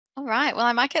All right, well,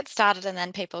 I might get started and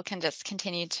then people can just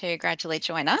continue to gradually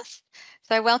join us.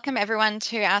 So, welcome everyone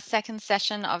to our second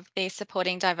session of the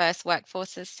Supporting Diverse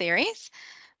Workforces series.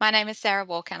 My name is Sarah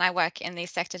Walker and I work in the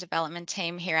sector development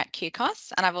team here at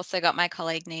QCOS. And I've also got my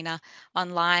colleague Nina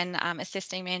online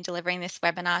assisting me in delivering this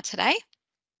webinar today.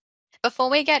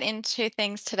 Before we get into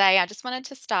things today, I just wanted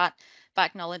to start by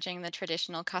acknowledging the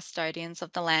traditional custodians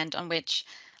of the land on which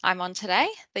I'm on today,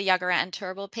 the Yagara and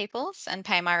Turrbal peoples, and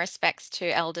pay my respects to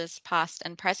elders past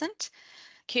and present.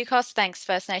 QCOS thanks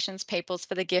First Nations peoples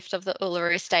for the gift of the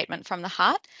Uluru Statement from the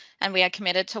Heart, and we are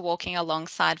committed to walking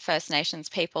alongside First Nations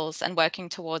peoples and working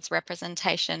towards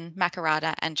representation,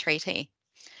 Makarrata and treaty.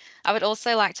 I would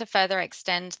also like to further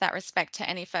extend that respect to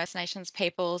any First Nations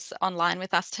peoples online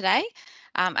with us today,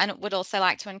 and would also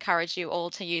like to encourage you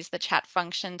all to use the chat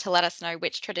function to let us know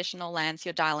which traditional lands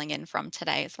you're dialing in from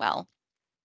today as well.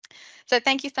 So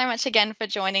thank you so much again for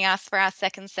joining us for our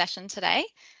second session today.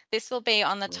 This will be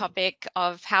on the topic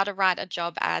of how to write a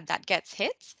job ad that gets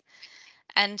hits.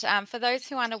 And for those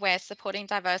who aren't aware, Supporting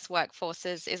Diverse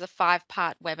Workforces is a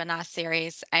 5-part webinar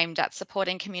series aimed at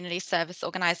supporting community service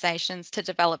organisations to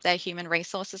develop their human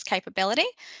resources capability.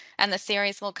 And the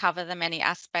series will cover the many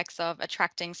aspects of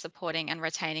attracting, supporting and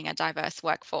retaining a diverse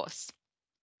workforce.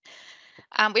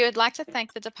 We would like to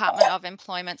thank the Department of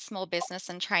Employment, Small Business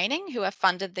and Training who have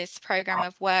funded this program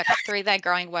of work through their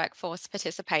Growing Workforce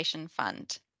Participation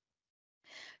Fund.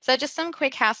 So just some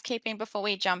quick housekeeping before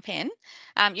we jump in.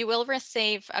 You will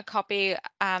receive a copy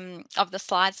of the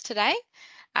slides today.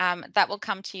 That will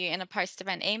come to you in a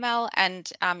post-event email,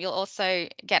 and you'll also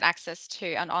get access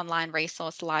to an online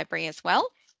resource library as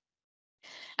well.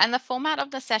 And the format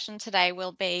of the session today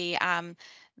will be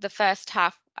the first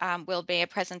half will be a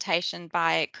presentation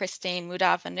by Christine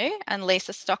Mudavanu and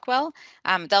Lisa Stockwell.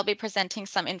 They'll be presenting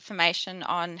some information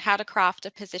on how to craft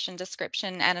a position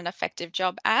description and an effective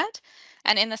job ad.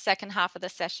 And in the second half of the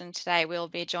session today, we'll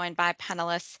be joined by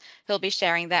panelists who'll be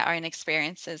sharing their own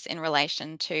experiences in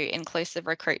relation to inclusive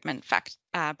recruitment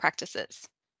practices.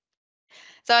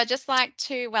 So I'd just like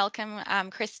to welcome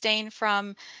Christine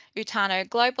from Utano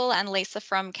Global and Lisa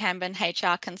from Camden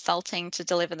HR Consulting to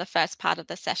deliver the first part of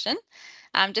the session.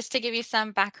 Just to give you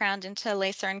some background into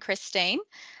Lisa and Christine,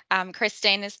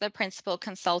 Christine is the principal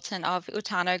consultant of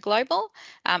Utano Global,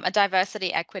 a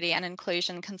diversity, equity and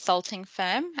inclusion consulting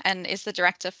firm, and is the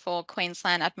director for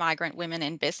Queensland at Migrant Women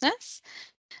in Business,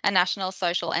 a national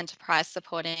social enterprise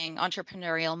supporting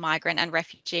entrepreneurial migrant and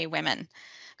refugee women.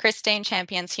 Christine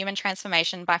champions human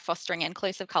transformation by fostering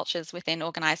inclusive cultures within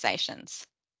organisations.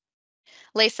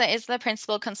 Lisa is the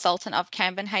principal consultant of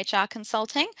Camden HR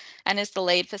Consulting and is the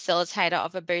lead facilitator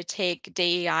of a boutique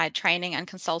DEI training and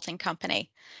consulting company.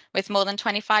 With more than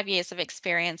 25 years of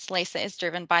experience, Lisa is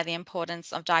driven by the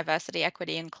importance of diversity,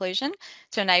 equity, inclusion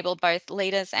to enable both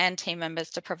leaders and team members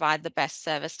to provide the best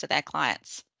service to their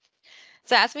clients.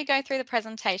 So as we go through the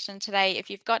presentation today, if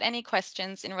you've got any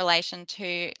questions in relation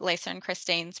to Lisa and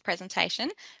Christine's presentation,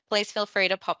 please feel free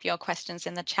to pop your questions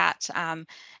in the chat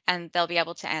and they'll be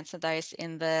able to answer those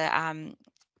in the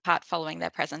part following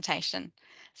their presentation.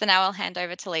 So now I'll hand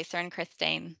over to Lisa and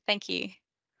Christine. Thank you.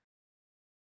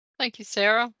 Thank you,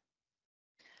 Sarah.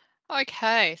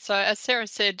 Okay, so as Sarah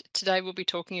said, today we'll be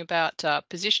talking about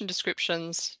position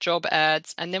descriptions, job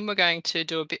ads, and then we're going to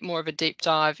do a bit more of a deep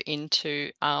dive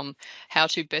into how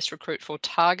to best recruit for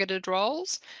targeted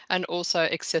roles and also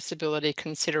accessibility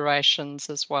considerations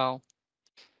as well.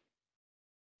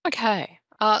 Okay,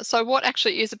 so what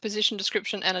actually is a position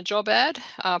description and a job ad?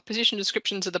 Position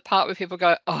descriptions are the part where people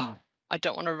go, oh, I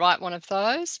don't want to write one of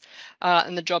those.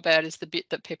 And the job ad is the bit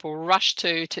that people rush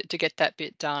to get that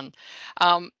bit done.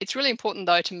 It's really important,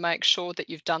 though, to make sure that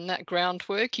you've done that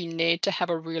groundwork. You need to have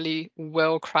a really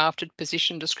well-crafted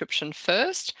position description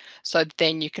first, so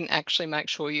then you can actually make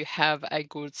sure you have a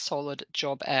good, solid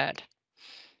job ad.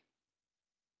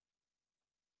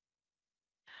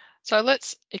 So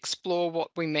let's explore what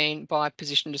we mean by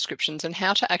position descriptions and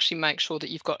how to actually make sure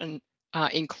that you've got an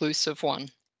inclusive one.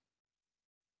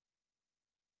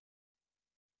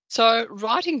 So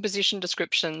writing position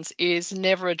descriptions is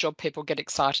never a job people get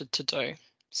excited to do.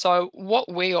 So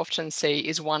what we often see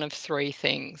is one of three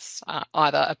things,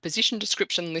 either a position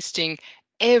description listing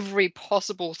every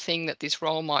possible thing that this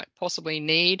role might possibly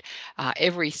need,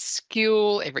 every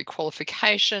skill, every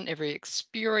qualification, every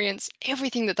experience,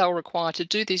 everything that they'll require to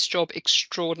do this job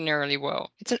extraordinarily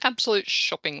well. It's an absolute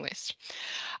shopping list.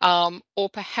 Or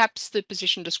perhaps the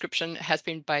position description has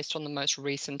been based on the most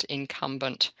recent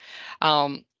incumbent.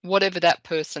 Whatever that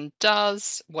person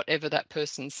does, whatever that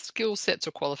person's skill sets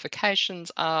or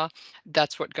qualifications are,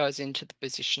 that's what goes into the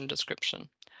position description.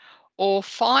 Or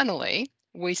finally,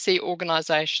 we see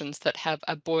organisations that have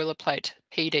a boilerplate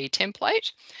PD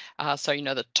template. So,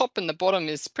 the top and the bottom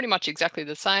is pretty much exactly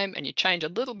the same, and you change a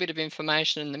little bit of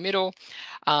information in the middle,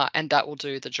 and that will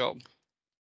do the job.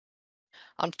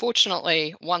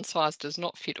 Unfortunately, one size does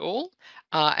not fit all,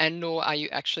 and nor are you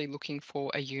actually looking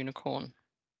for a unicorn.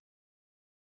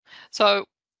 So,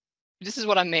 this is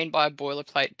what I mean by a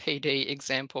boilerplate PD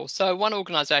example. So one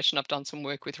organisation I've done some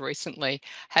work with recently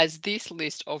has this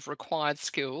list of required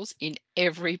skills in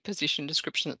every position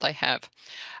description that they have.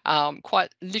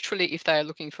 Quite literally, if they are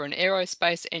looking for an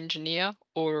aerospace engineer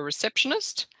or a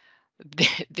receptionist,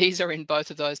 these are in both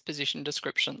of those position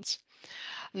descriptions.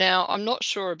 Now, I'm not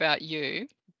sure about you,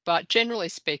 but generally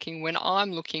speaking, when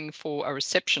I'm looking for a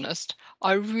receptionist,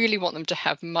 I really want them to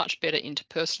have much better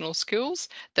interpersonal skills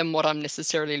than what I'm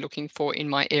necessarily looking for in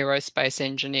my aerospace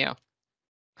engineer.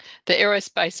 The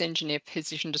aerospace engineer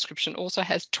position description also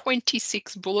has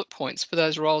 26 bullet points for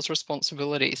those roles'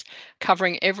 responsibilities,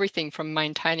 covering everything from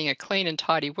maintaining a clean and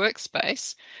tidy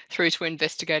workspace through to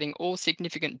investigating all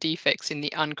significant defects in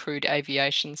the uncrewed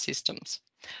aviation systems.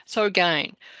 So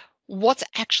again, what's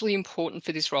actually important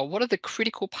for this role? What are the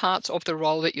critical parts of the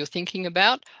role that you're thinking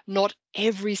about? Not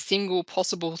every single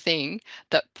possible thing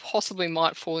that possibly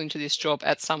might fall into this job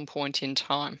at some point in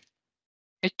time.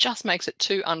 It just makes it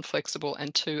too unflexible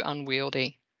and too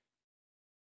unwieldy.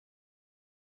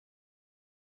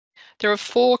 There are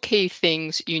 4 key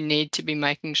things you need to be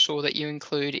making sure that you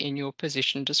include in your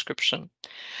position description.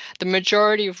 The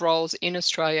majority of roles in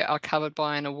Australia are covered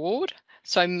by an award,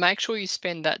 so make sure you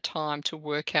spend that time to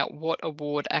work out what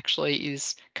award actually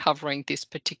is covering this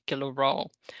particular role.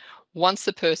 Once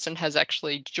the person has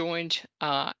actually joined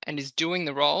and is doing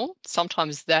the role,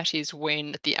 sometimes that is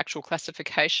when the actual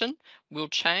classification will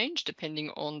change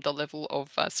depending on the level of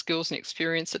skills and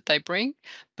experience that they bring,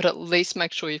 but at least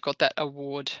make sure you've got that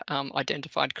award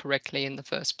identified correctly in the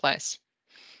first place.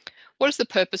 What is the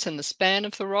purpose and the span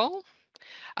of the role?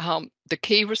 The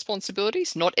key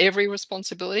responsibilities, not every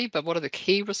responsibility, but what are the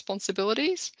key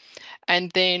responsibilities?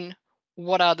 And then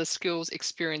what are the skills,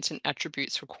 experience, and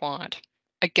attributes required?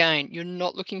 Again, you're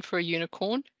not looking for a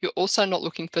unicorn. You're also not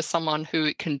looking for someone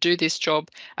who can do this job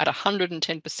at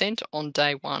 110% on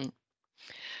day one.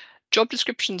 Job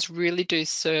descriptions really do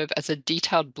serve as a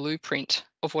detailed blueprint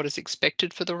of what is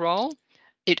expected for the role.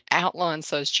 It outlines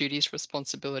those duties,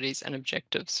 responsibilities, and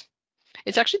objectives.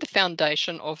 It's actually the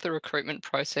foundation of the recruitment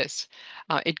process.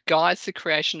 It guides the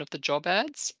creation of the job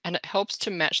ads, and it helps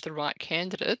to match the right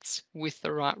candidates with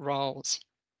the right roles.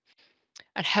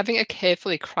 And having a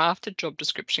carefully crafted job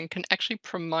description can actually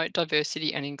promote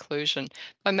diversity and inclusion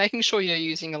by making sure you're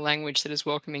using a language that is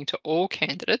welcoming to all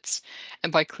candidates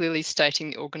and by clearly stating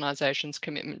the organisation's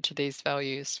commitment to these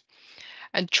values.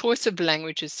 And choice of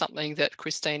language is something that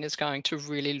Christine is going to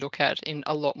really look at in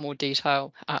a lot more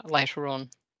detail later on.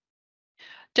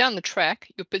 Down the track,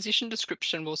 your position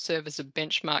description will serve as a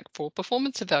benchmark for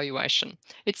performance evaluation.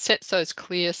 It sets those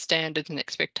clear standards and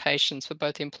expectations for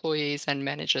both employees and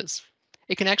managers.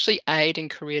 It can actually aid in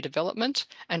career development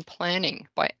and planning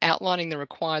by outlining the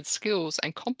required skills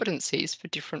and competencies for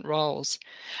different roles,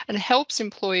 and helps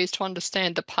employees to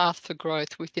understand the path for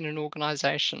growth within an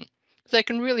organisation. They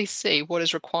can really see what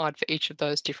is required for each of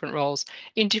those different roles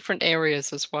in different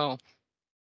areas as well.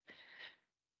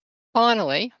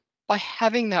 Finally, by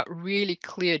having that really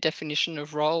clear definition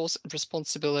of roles,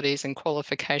 responsibilities, and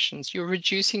qualifications, you're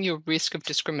reducing your risk of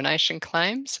discrimination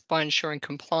claims by ensuring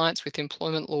compliance with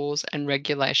employment laws and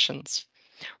regulations.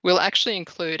 We'll actually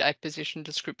include a position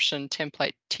description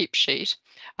template tip sheet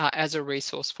as a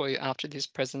resource for you after this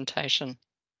presentation.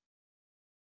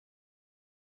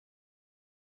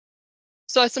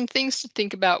 So some things to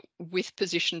think about with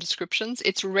position descriptions.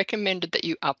 It's recommended that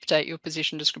you update your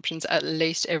position descriptions at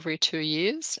least every 2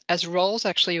 years, as roles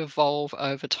actually evolve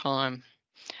over time.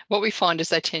 What we find is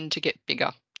they tend to get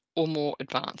bigger or more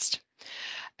advanced.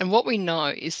 And what we know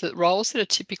is that roles that are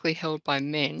typically held by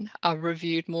men are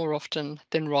reviewed more often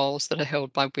than roles that are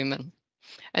held by women.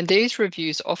 And these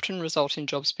reviews often result in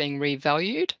jobs being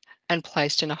revalued and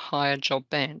placed in a higher job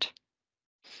band.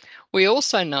 We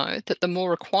also know that the more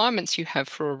requirements you have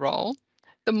for a role,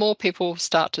 the more people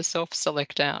start to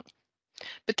self-select out.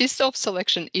 But this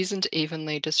self-selection isn't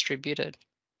evenly distributed.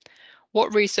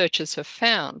 What researchers have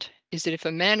found is that if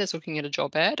a man is looking at a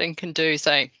job ad and can do,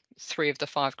 say, 3 of the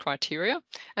 5 criteria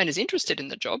and is interested in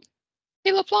the job,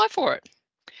 he'll apply for it.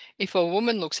 If a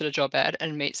woman looks at a job ad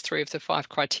and meets 3 of the 5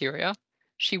 criteria,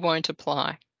 she won't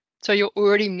apply. So you're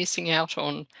already missing out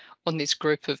on this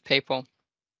group of people.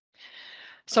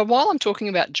 So while I'm talking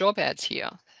about job ads here,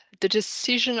 the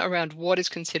decision around what is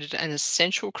considered an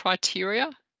essential criteria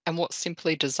and what's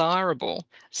simply desirable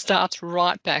starts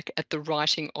right back at the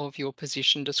writing of your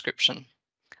position description.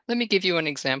 Let me give you an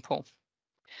example.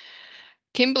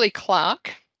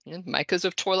 Kimberly-Clark, makers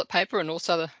of toilet paper and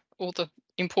also all the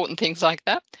important things like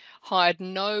that, hired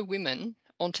no women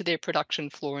onto their production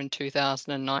floor in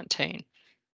 2019.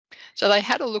 So they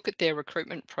had a look at their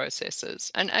recruitment processes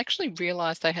and actually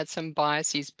realised they had some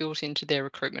biases built into their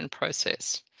recruitment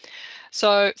process.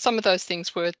 So some of those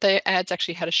things were their ads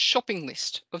actually had a shopping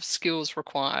list of skills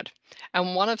required,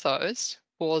 and one of those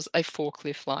was a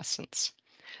forklift license.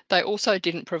 They also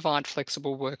didn't provide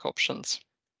flexible work options.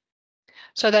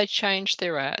 So they changed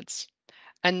their ads,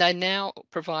 and they now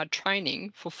provide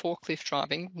training for forklift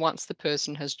driving once the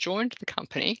person has joined the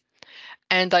company,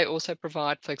 and they also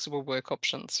provide flexible work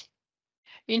options.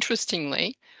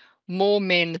 Interestingly, more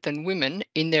men than women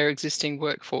in their existing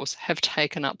workforce have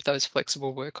taken up those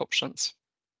flexible work options.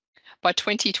 By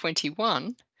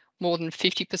 2021, more than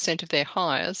 50% of their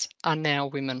hires are now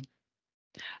women.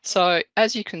 So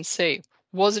as you can see,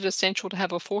 was it essential to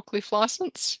have a forklift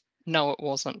license? No, it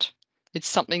wasn't. It's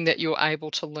something that you're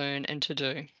able to learn and to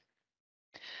do.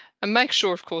 And make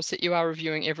sure, of course, that you are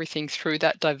reviewing everything through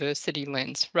that diversity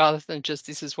lens rather than just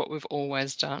this is what we've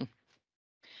always done.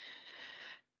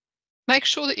 Make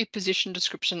sure that your position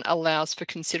description allows for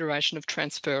consideration of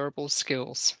transferable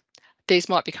skills. These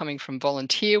might be coming from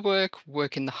volunteer work,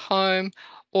 work in the home,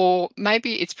 or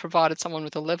maybe it's provided someone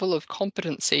with a level of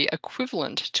competency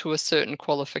equivalent to a certain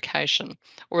qualification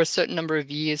or a certain number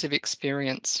of years of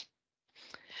experience.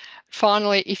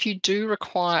 Finally, if you do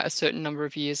require a certain number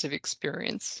of years of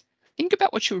experience, think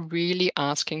about what you're really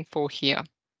asking for here.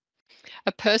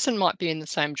 A person might be in the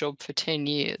same job for 10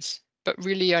 years, but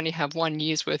really only have 1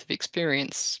 year's worth of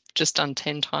experience just done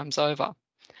 10 times over.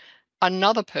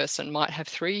 Another person might have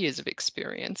 3 years of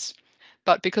experience,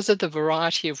 but because of the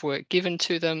variety of work given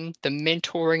to them, the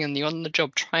mentoring and the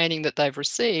on-the-job training that they've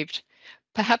received,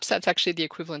 perhaps that's actually the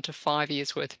equivalent of 5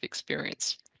 years worth of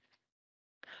experience.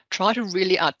 Try to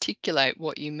really articulate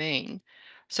what you mean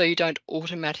so you don't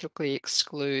automatically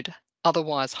exclude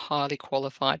otherwise highly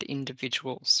qualified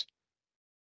individuals.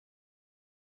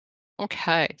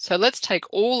 Okay, so let's take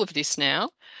all of this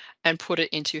now and put it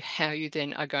into how you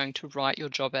then are going to write your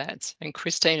job ads. And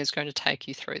Christine is going to take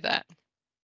you through that.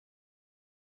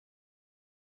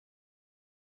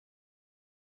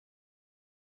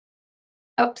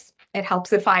 Oops, it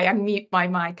helps if I unmute my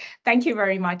mic. Thank you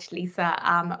very much,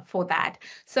 Lisa, for that.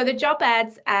 So the job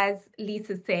ads, as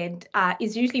Lisa said,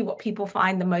 is usually what people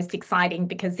find the most exciting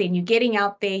because then you're getting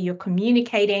out there, you're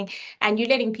communicating, and you're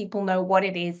letting people know what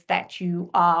it is that you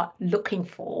are looking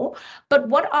for. But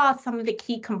what are some of the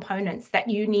key components that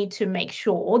you need to make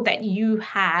sure that you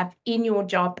have in your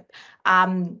job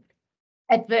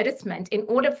advertisement in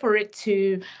order for it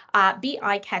to be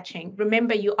eye-catching?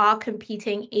 Remember, you are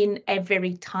competing in a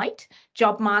very tight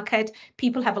job market.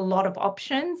 People have a lot of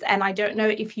options, and I don't know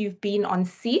if you've been on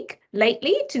Seek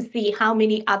lately to see how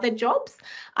many other jobs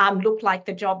look like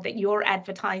the job that you're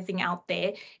advertising out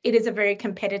there. It is a very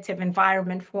competitive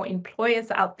environment for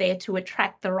employers out there to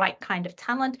attract the right kind of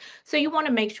talent. So you want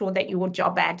to make sure that your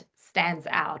job ad stands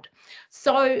out.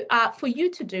 So for you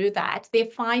to do that, there are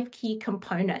 5 key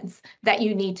components that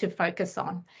you need to focus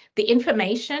on. The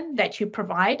information that you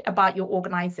provide about your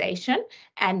organization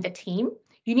and the team.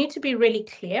 You need to be really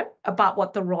clear about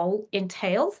what the role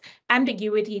entails.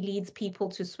 Ambiguity leads people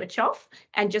to switch off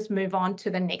and just move on to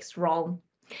the next role.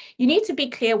 You need to be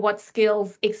clear what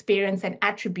skills, experience, and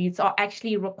attributes are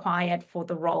actually required for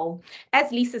the role. As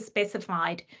Lisa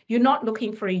specified, you're not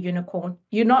looking for a unicorn.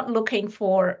 You're not looking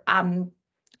for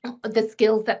the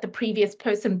skills that the previous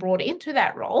person brought into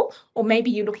that role, or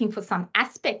maybe you're looking for some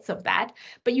aspects of that,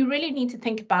 but you really need to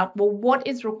think about, well, what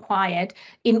is required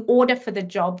in order for the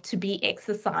job to be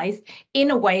exercised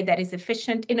in a way that is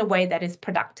efficient, in a way that is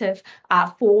productive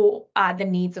for the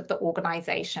needs of the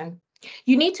organization.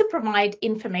 You need to provide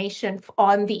information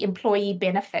on the employee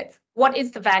benefits. What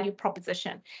is the value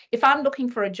proposition? If I'm looking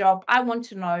for a job, I want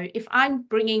to know if I'm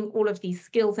bringing all of these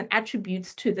skills and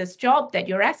attributes to this job that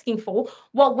you're asking for,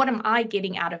 well, what am I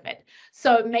getting out of it?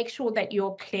 So make sure that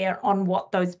you're clear on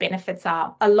what those benefits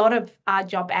are. A lot of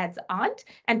job ads aren't,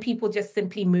 and people just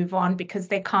simply move on because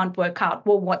they can't work out,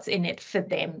 well, what's in it for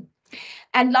them.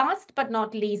 And last but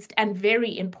not least, and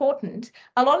very important,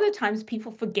 a lot of the times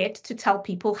people forget to tell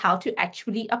people how to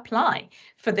actually apply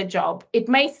for the job. It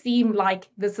may seem like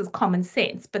this is common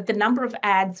sense, but the number of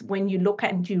ads when you look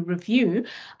and you review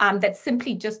that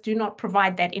simply just do not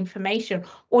provide that information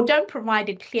or don't provide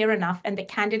it clear enough and the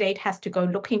candidate has to go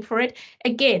looking for it,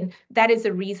 again, that is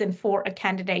a reason for a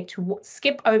candidate to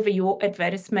skip over your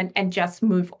advertisement and just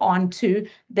move on to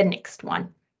the next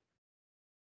one.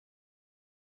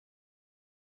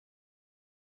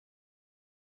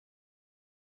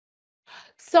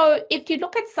 So if you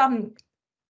look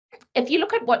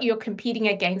at what you're competing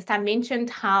against, I mentioned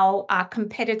how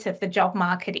competitive the job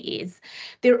market is.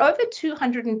 There are over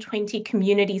 220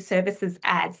 community services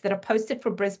ads that are posted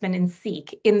for Brisbane and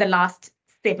Seek in the last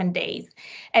 7 days.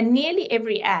 And nearly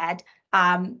every ad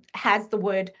has the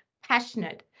word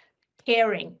passionate,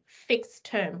 caring, fixed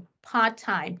term,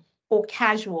 part-time, or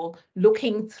casual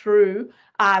looking through,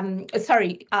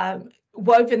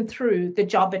 woven through the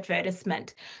job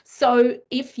advertisement. So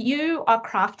if you are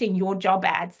crafting your job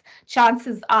ads,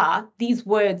 chances are these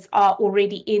words are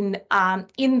already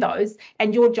in those,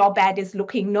 and your job ad is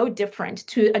looking no different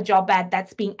to a job ad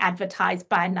that's being advertised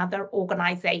by another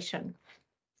organization.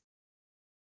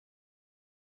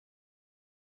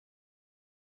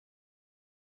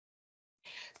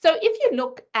 So if you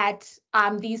look at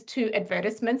these two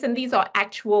advertisements, and these are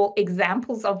actual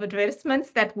examples of advertisements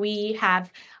that we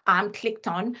have clicked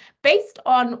on, based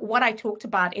on what I talked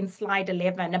about in slide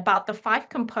 11, about the 5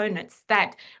 components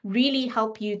that really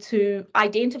help you to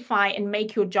identify and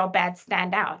make your job ad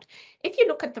stand out. If you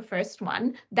look at the first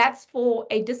one, that's for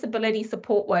a disability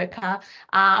support worker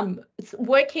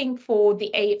working for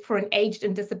an aged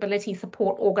and disability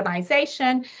support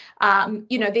organization.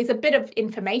 There's a bit of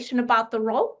information about the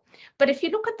role. But if you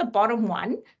look at the bottom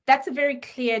one, that's a very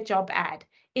clear job ad,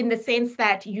 in the sense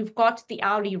that you've got the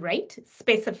hourly rate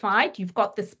specified, you've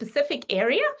got the specific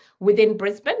area within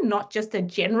Brisbane, not just a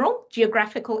general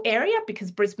geographical area,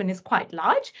 because Brisbane is quite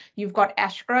large. You've got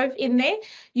Ashgrove in there.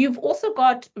 You've also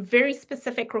got very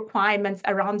specific requirements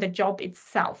around the job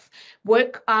itself.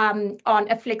 Work on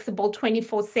a flexible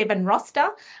 24/7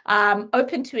 roster,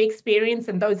 open to experience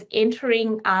and those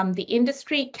entering the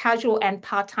industry, casual and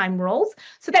part-time roles.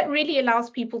 So that really allows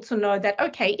people to know that,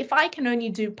 okay, if I can only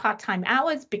do part-time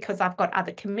hours because I've got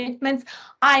other commitments,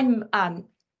 I'm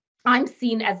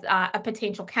seen as a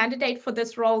potential candidate for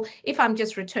this role. If I'm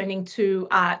just returning to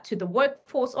the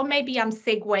workforce, or maybe I'm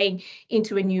segueing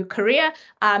into a new career,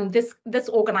 this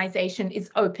organization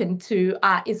is open to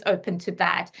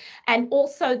that. And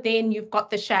also then you've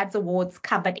got the SHADS awards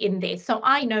covered in there. So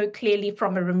I know clearly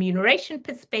from a remuneration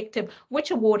perspective which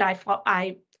award I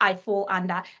fall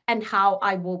under and how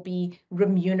I will be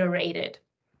remunerated.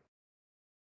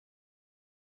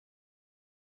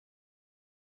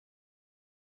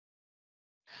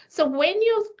 So when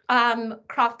you're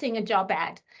crafting a job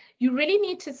ad, you really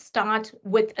need to start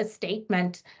with a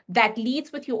statement that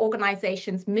leads with your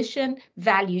organization's mission,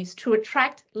 values to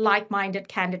attract like-minded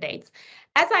candidates.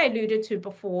 As I alluded to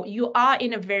before, you are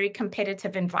in a very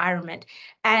competitive environment,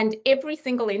 and every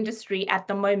single industry at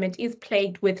the moment is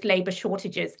plagued with labor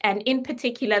shortages, and in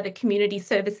particular the community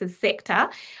services sector.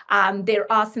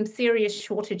 There are some serious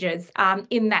shortages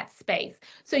in that space.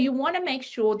 So you want to make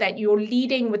sure that you're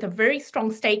leading with a very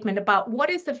strong statement about what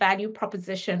is the value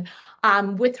proposition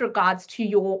with regards to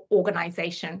your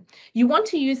organization. You want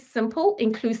to use simple,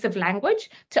 inclusive language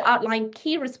to outline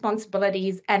key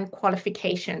responsibilities and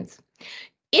qualifications.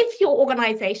 If your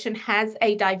organization has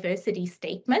a diversity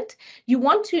statement, you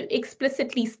want to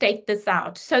explicitly state this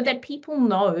out so that people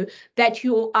know that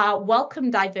you welcome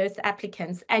diverse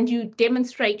applicants and you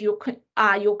demonstrate your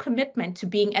commitment to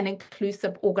being an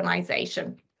inclusive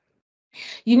organization.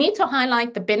 You need to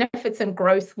highlight the benefits and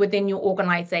growth within your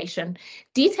organization.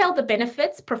 Detail the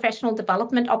benefits, professional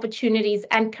development opportunities,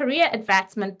 and career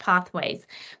advancement pathways.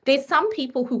 There's some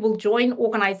people who will join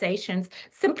organizations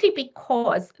simply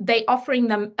because they're offering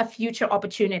them a future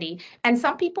opportunity. And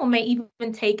some people may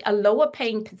even take a lower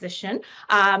paying position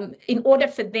in order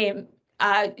for them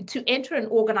to enter an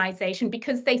organization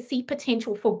because they see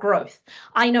potential for growth.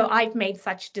 I know I've made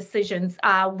such decisions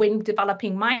when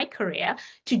developing my career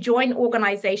to join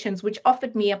organizations which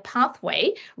offered me a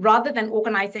pathway rather than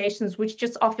organizations which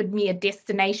just offered me a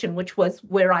destination, which was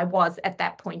where I was at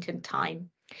that point in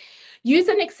time. Use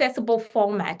an accessible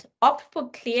format. Opt for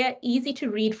clear, easy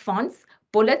to read fonts,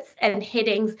 bullets and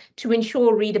headings to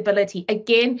ensure readability.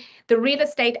 Again, the real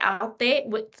estate out there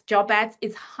with job ads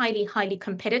is highly, highly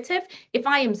competitive. If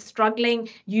I am struggling,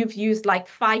 you've used like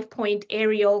 5-point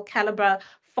Arial caliber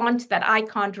font that I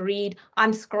can't read,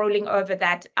 I'm scrolling over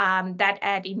that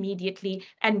ad immediately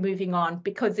and moving on.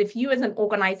 Because if you as an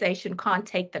organization can't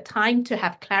take the time to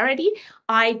have clarity,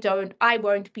 I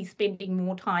won't be spending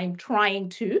more time trying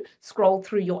to scroll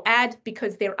through your ad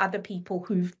because there are other people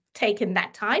who've taken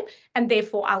that time, and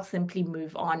therefore I'll simply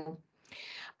move on.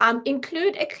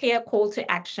 Include a clear call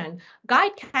to action.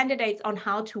 Guide candidates on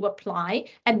how to apply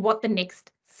and what the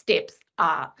next steps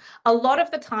are. A lot of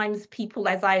the times people,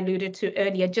 as I alluded to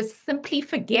earlier, just simply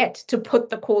forget to put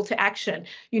the call to action.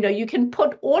 You can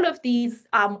put all of these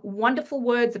wonderful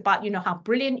words about, how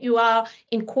brilliant you are,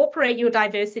 incorporate your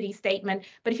diversity statement,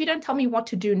 but if you don't tell me what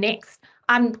to do next,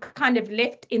 I'm kind of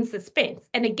left in suspense.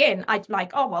 And again, I'd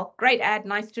like, oh, well, great ad,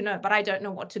 nice to know, but I don't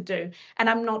know what to do. And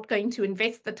I'm not going to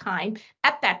invest the time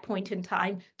at that point in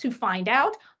time to find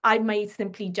out. I may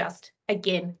simply just,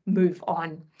 again, move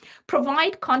on.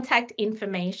 Provide contact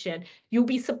information. You'll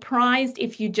be surprised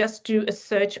if you just do a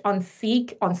search on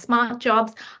Seek, on Smart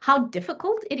Jobs, how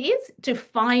difficult it is to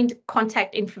find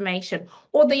contact information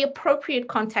or the appropriate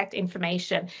contact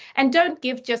information. And don't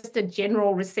give just a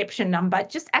general reception number,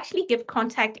 just actually give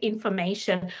contact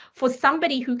information for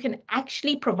somebody who can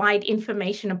actually provide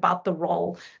information about the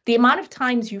role. The amount of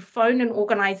times you phone an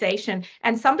organization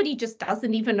and somebody just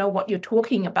doesn't even know what you're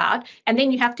talking about, and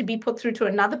then you have to be put through to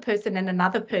another person and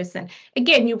another person.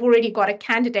 Again, you've already got a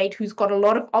candidate who's got a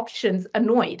lot of options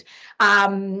annoyed.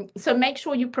 So make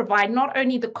sure you provide not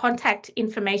only the contact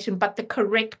information, but the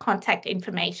correct contact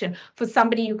information for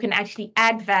somebody who can actually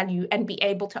add value and be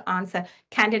able to answer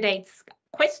candidates'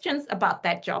 questions about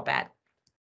that job ad.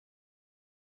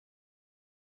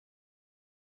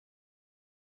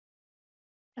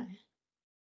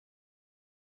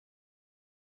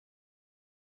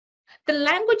 The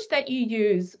language that you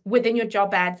use within your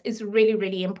job ads is really,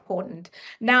 really important.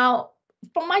 Now,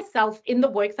 for myself, in the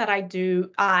work that I do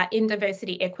in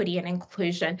diversity, equity, and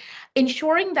inclusion,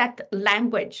 ensuring that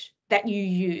language that you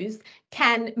use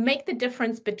can make the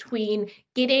difference between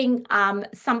getting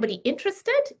somebody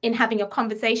interested in having a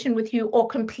conversation with you or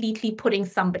completely putting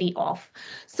somebody off.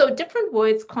 So different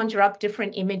words conjure up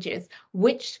different images,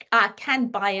 which can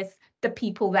bias the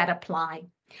people that apply.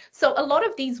 So a lot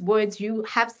of these words, you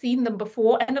have seen them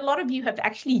before, and a lot of you have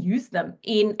actually used them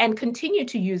in and continue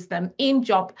to use them in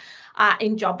job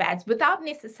ads without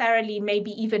necessarily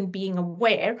maybe even being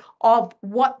aware of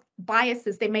what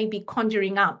biases they may be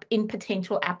conjuring up in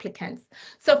potential applicants.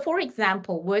 So for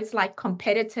example, words like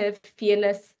competitive,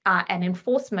 fearless, and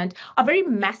enforcement are very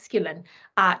masculine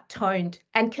toned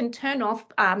and can turn off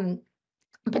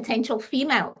potential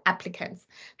female applicants.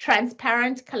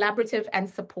 Transparent, collaborative, and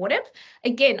supportive,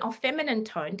 again, are feminine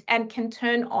toned and can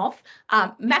turn off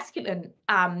masculine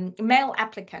male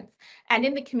applicants. And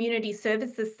in the community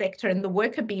services sector, in the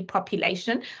worker bee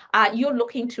population, you're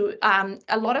looking to,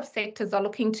 a lot of sectors are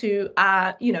looking to,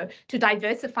 to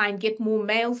diversify and get more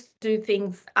males to do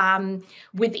things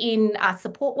within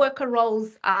support worker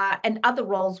roles and other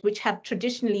roles which have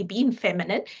traditionally been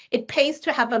feminine. It pays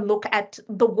to have a look at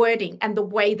the wording and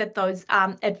the way that those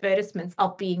advertisements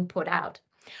are being put out.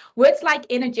 Words like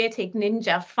energetic,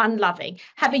 ninja, fun-loving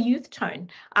have a youth tone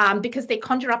because they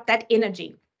conjure up that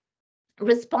energy.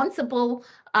 Responsible,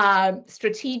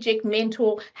 strategic,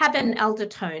 mentor have an elder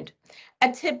tone.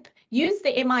 A tip: use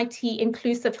the MIT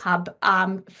Inclusive Hub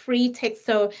free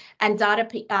Texto and data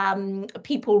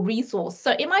people resource.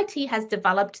 So MIT has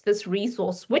developed this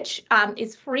resource, which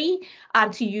is free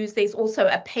to use. There's also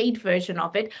a paid version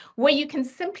of it where you can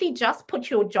simply just put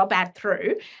your job ad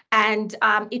through and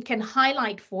it can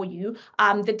highlight for you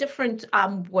the different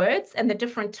words and the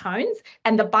different tones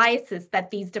and the biases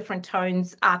that these different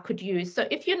tones could use. So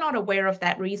if you're not aware of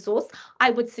that resource,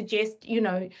 I would suggest,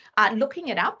 looking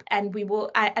it up, and we will,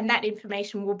 and that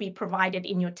information will be provided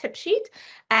in your tip sheet.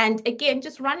 And again,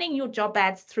 just running your job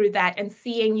ads through that and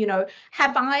seeing,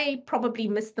 have I probably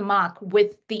missed the mark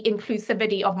with the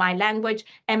inclusivity of my language?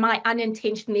 Am I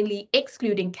unintentionally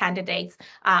excluding candidates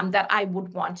that I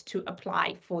would want to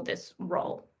apply for this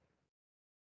role?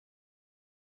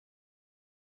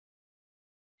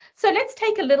 So let's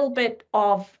take a little bit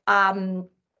of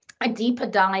a deeper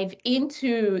dive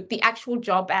into the actual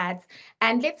job ads,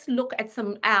 and let's look at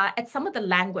some of the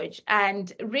language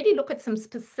and really look at some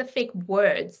specific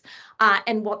words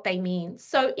and what they mean.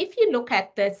 So if you look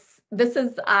at this, this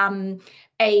is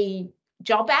a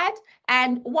job ad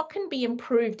and what can be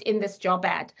improved in this job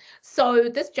ad. So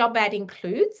this job ad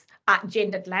includes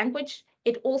gendered language.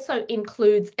 It also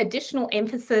includes additional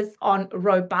emphasis on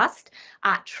robust,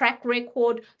 track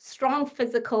record, strong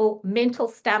physical, mental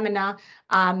stamina,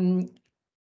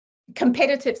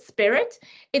 competitive spirit.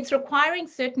 It's requiring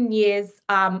certain years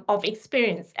of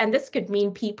experience, and this could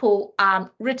mean people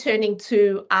returning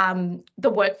to the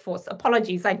workforce.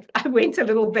 Apologies, I went a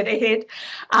little bit ahead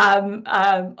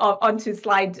onto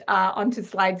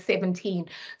slide 17.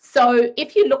 So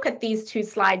if you look at these two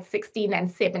slides, 16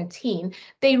 and 17,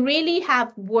 they really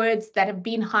have words that have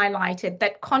been highlighted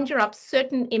that conjure up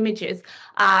certain images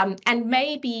and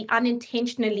may be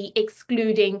unintentionally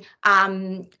excluding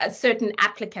certain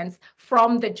applicants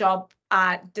from the job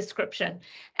description.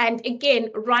 And again,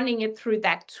 running it through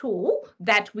that tool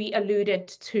that we alluded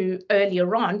to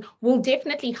earlier on will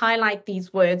definitely highlight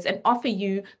these words and offer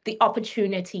you the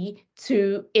opportunity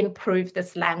to improve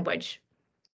this language.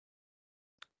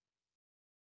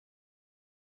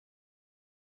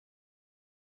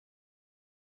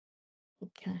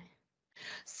 Okay.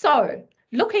 So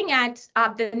looking at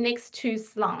the next two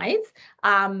slides,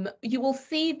 you will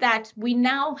see that we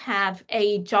now have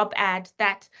a job ad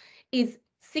that is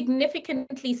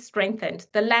significantly strengthened.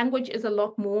 The language is a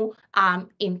lot more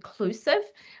inclusive.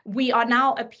 We are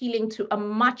now appealing to a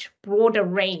much broader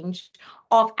range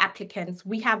of applicants.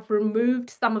 We have removed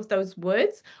some of those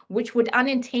words which would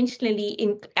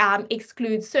unintentionally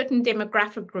exclude certain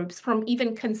demographic groups from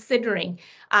even considering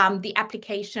the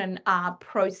application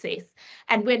process.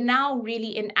 And we're now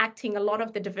really enacting a lot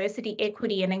of the diversity,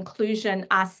 equity, and inclusion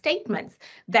statements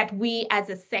that we as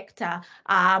a sector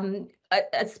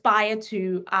aspire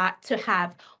to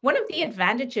have. One of the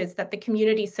advantages that the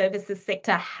community services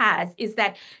sector has is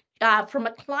that from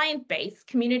a client base,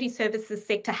 community services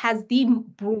sector has the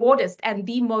broadest and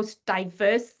the most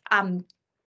diverse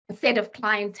set of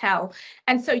clientele.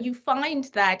 And so you find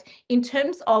that in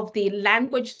terms of the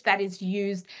language that is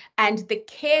used and the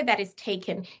care that is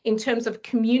taken in terms of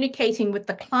communicating with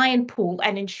the client pool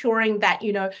and ensuring that,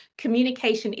 you know,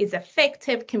 communication is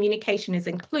effective, communication is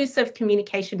inclusive,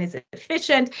 communication is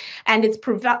efficient, and it's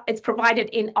provided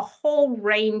in a whole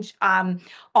range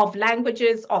of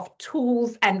languages, of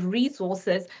tools and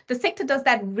resources. The sector does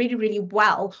that really, really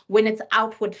well when it's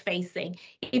outward facing.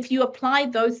 If you apply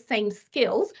those same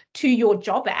skills to your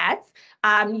job ads,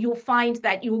 you'll find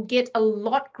that you'll get a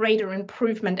lot greater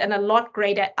improvement and a lot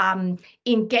greater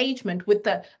engagement with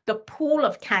the pool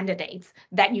of candidates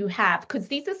that you have, because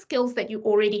these are skills that you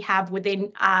already have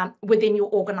within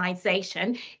your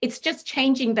organization. It's just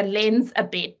changing the lens a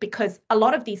bit, because a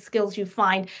lot of these skills you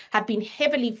find have been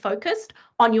heavily focused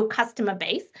on your customer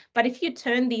base. But if you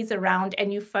turn these around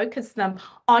and you focus them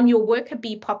on your worker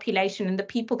bee population and the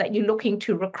people that you're looking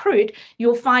to recruit,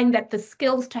 you'll find that the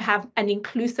skills to have an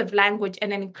inclusive language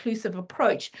and an inclusive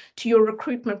approach to your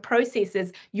recruitment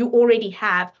processes you already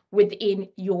have within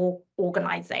your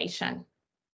organization.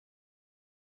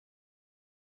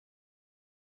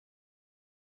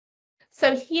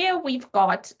 So here we've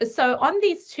got, so on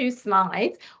these two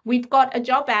slides, we've got a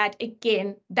job ad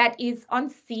again that is on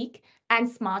Seek and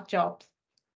Smart Jobs.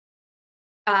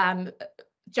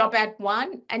 Job ad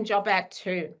 1 and job ad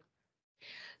 2.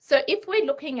 So if we're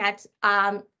looking at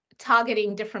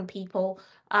targeting different people,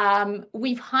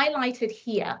 we've highlighted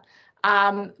here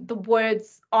the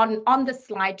words on the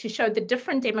slide to show the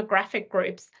different demographic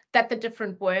groups that the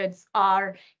different words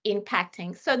are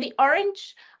impacting. So the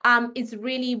orange is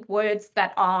really words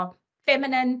that are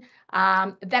feminine,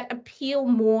 that appeal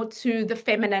more to the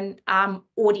feminine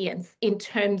audience in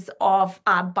terms of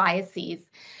biases.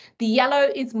 The yellow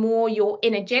is more your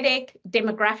energetic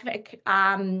demographic,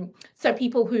 so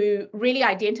people who really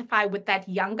identify with that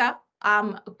younger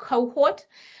cohort.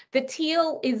 The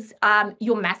teal is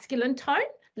your masculine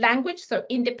tone language, so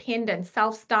independent,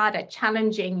 self-starter,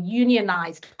 challenging,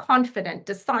 unionized, confident,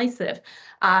 decisive,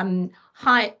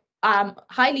 highly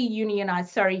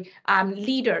unionized,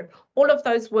 leader. All of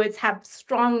those words have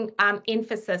strong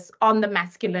emphasis on the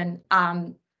masculine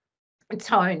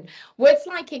tone. Words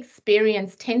like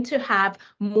experience tend to have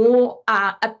more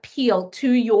appeal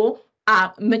to your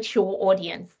mature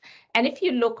audience. And if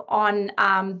you look on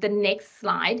the next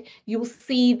slide, you'll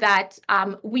see that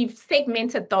we've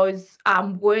segmented those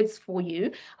words for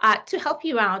you to help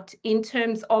you out in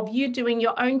terms of you doing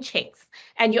your own checks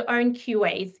and your own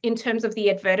QAs in terms of the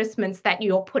advertisements that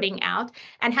you're putting out,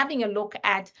 and having a look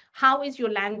at how is your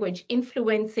language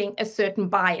influencing a certain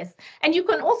bias. And you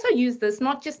can also use this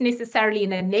not just necessarily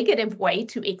in a negative way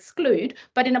to exclude,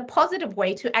 but in a positive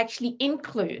way to actually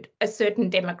include a certain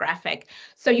demographic.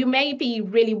 So you may be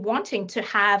really wanting to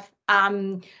have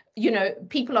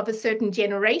people of a certain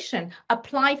generation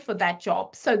apply for that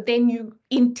job. So then you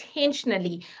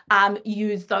intentionally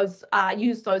use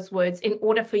those words in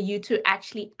order for you to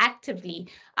actually actively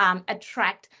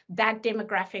attract that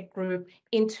demographic group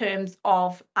in terms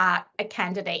of a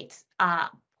candidate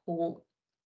pool.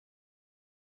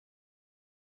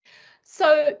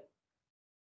 So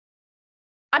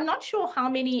I'm not sure how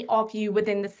many of you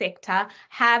within the sector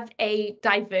have a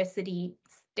diversity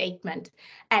statement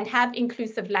and have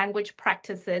inclusive language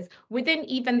practices within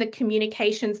even the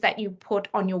communications that you put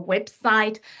on your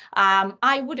website.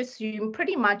 I would assume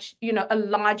pretty much, a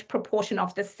large proportion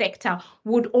of the sector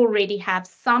would already have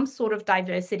some sort of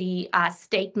diversity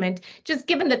statement, just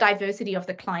given the diversity of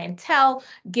the clientele,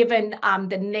 given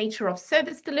the nature of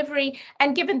service delivery,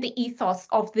 and given the ethos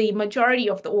of the majority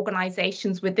of the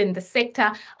organizations within the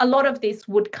sector. A lot of this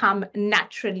would come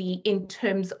naturally in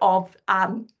terms of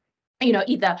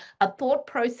either a thought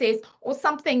process or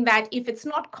something that, if it's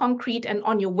not concrete and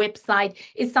on your website,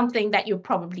 is something that you're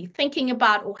probably thinking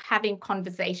about or having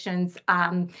conversations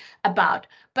about.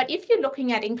 But if you're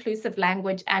looking at inclusive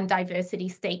language and diversity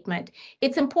statement,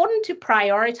 it's important to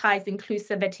prioritize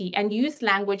inclusivity and use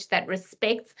language that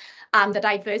respects the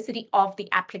diversity of the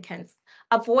applicants.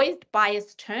 Avoid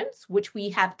biased terms, which we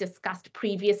have discussed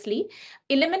previously,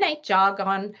 eliminate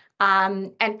jargon,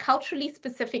 and culturally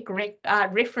specific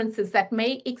references that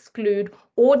may exclude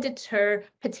or deter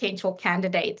potential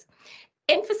candidates.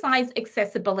 Emphasize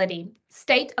accessibility.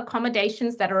 State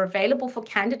accommodations that are available for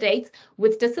candidates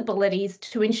with disabilities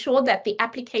to ensure that the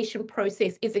application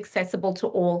process is accessible to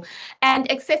all. And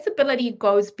accessibility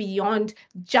goes beyond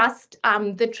just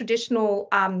the traditional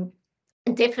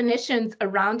definitions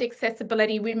around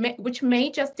accessibility, which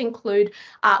may just include,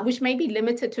 which may be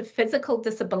limited to physical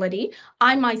disability.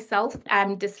 I myself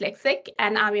am dyslexic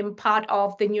and I am part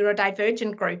of the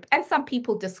neurodivergent group, and some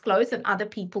people disclose and other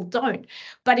people don't.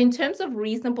 But in terms of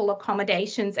reasonable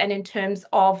accommodations and in terms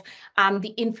of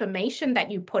the information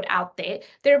that you put out there,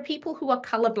 there are people who are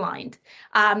colorblind.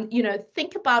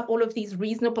 Think about all of these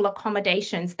reasonable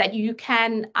accommodations that you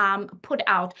can put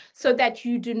out so that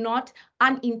you do not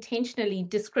unintentionally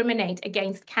discriminate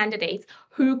against candidates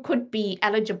who could be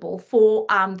eligible for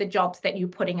the jobs that you're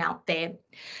putting out there.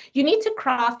 You need to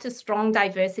craft a strong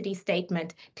diversity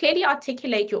statement, clearly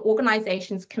articulate your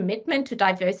organization's commitment to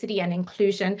diversity and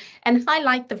inclusion, and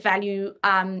highlight the value,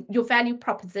 your value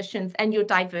propositions and your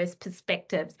diverse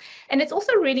perspectives. And it's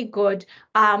also really good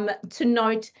to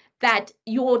note that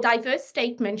your diverse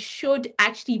statement should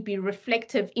actually be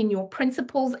reflective in your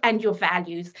principles and your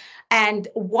values and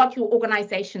what your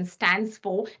organization stands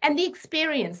for and the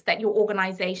experience that your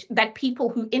organization, that people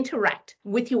who interact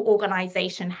with your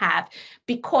organization have.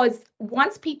 Because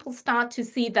once people start to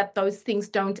see that those things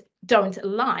don't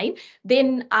align,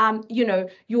 then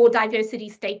your diversity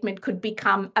statement could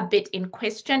become a bit in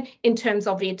question in terms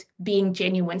of it being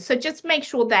genuine. So just make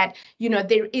sure that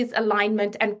there is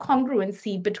alignment and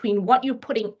congruency between what you're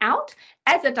putting out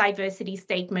as a diversity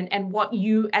statement and what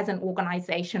you as an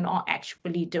organization are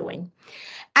actually doing.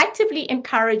 Actively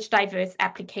encourage diverse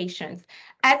applications.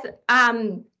 As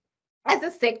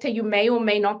a sector, you may or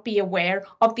may not be aware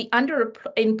of the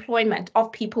underemployment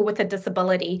of people with a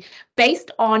disability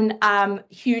based on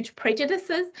huge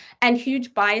prejudices and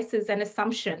huge biases and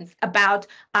assumptions about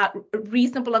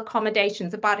reasonable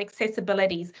accommodations, about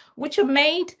accessibilities, which are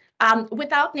made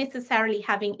without necessarily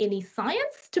having any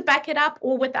science to back it up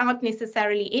or without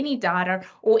necessarily any data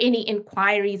or any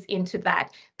inquiries into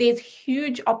that. There's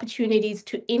huge opportunities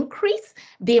to increase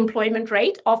the employment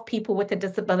rate of people with a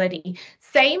disability.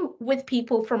 Same with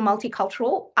people from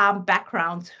multicultural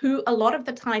backgrounds who a lot of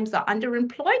the times are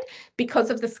underemployed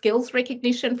because of the skills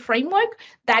recognition framework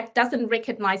that doesn't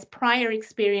recognize prior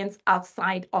experience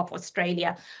outside of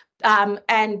Australia.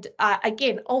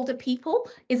 Again, older people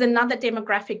is another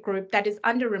demographic group that is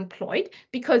underemployed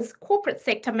because corporate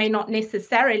sector may not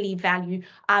necessarily value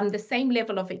the same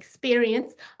level of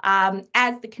experience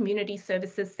as the community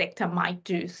services sector might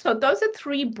do. So those are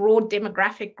three broad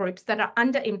demographic groups that are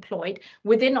underemployed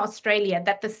within Australia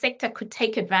that the sector could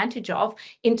take advantage of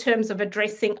in terms of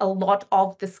addressing a lot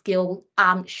of the skill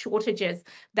shortages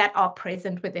that are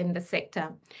present within the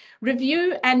sector.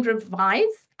 Review and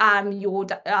revise your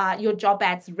job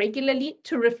ads regularly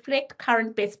to reflect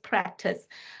current best practice.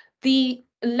 The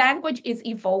language is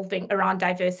evolving around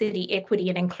diversity, equity,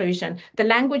 and inclusion. The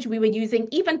language we were using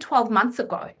even 12 months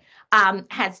ago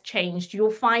has changed. You'll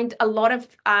find a lot of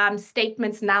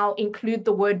statements now include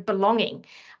the word belonging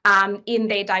in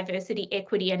their diversity,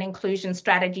 equity, and inclusion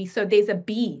strategy. So there's a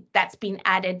B that's been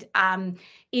added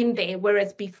in there,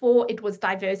 whereas before it was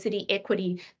diversity,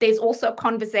 equity. There's also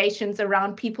conversations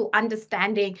around people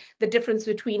understanding the difference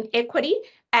between equity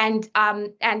and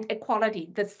equality,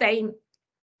 the same,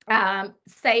 and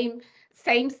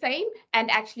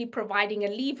actually providing a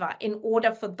lever in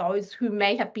order for those who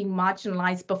may have been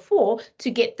marginalized before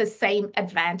to get the same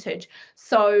advantage.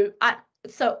 So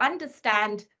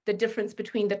understand the difference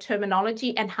between the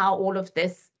terminology and how all of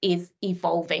this is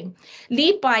evolving.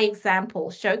 Lead by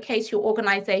example. Showcase your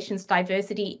organization's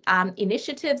diversity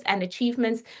initiatives and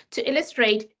achievements to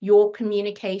illustrate your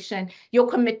communication, your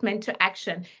commitment to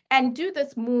action. And do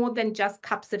this more than just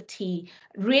cups of tea.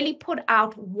 Really put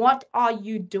out what are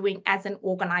you doing as an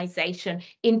organization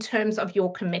in terms of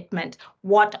your commitment.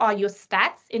 What are your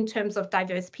stats in terms of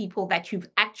diverse people that you've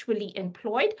actually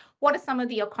employed? What are some of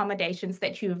the accommodations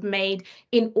that you've made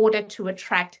in order to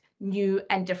attract new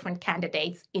and different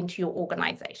candidates into your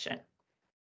organization?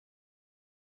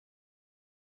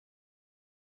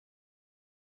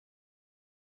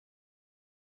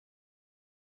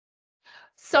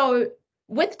 So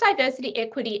with diversity,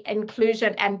 equity,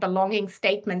 inclusion, and belonging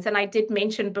statements, and I did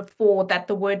mention before that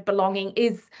the word belonging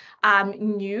is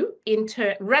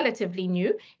relatively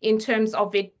new in terms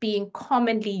of it being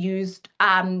commonly used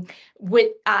in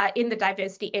the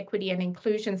diversity, equity, and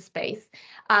inclusion space.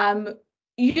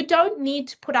 You don't need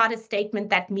to put out a statement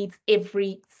that meets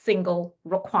every single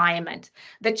requirement.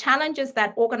 The challenge is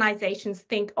that organizations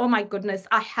think, oh my goodness,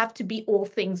 I have to be all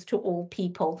things to all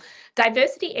people.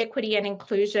 Diversity, equity, and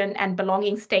inclusion and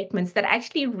belonging statements that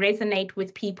actually resonate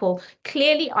with people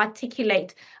clearly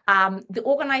articulate the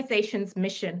organization's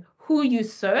mission, who you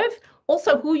serve,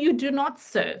 also who you do not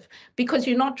serve, because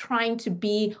you're not trying to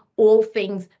be all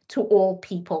things to all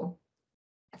people.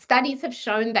 Studies have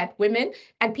shown that women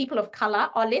and people of color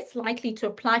are less likely to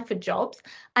apply for jobs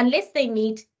unless they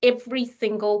meet every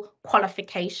single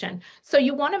qualification. So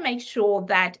you want to make sure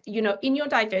that, in your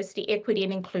diversity, equity,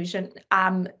 and inclusion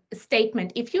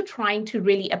statement, if you're trying to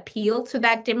really appeal to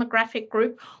that demographic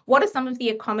group, what are some of the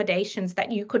accommodations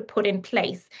that you could put in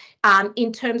place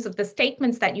in terms of the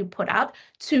statements that you put out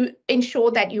to ensure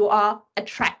that you are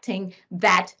attracting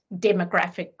that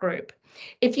demographic group?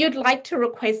 If you'd like to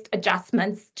request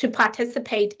adjustments to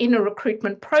participate in a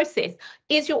recruitment process,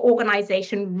 is your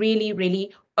organization really,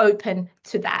 really open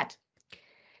to that?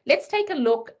 Let's take a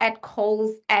look at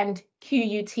Coles and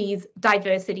QUT's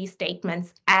diversity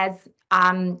statements as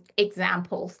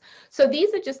examples. So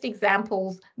these are just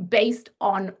examples based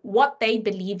on what they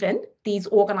believe in, these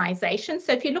organizations.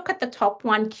 So if you look at the top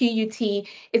one, QUT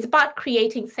is about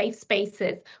creating safe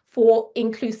spaces for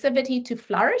inclusivity to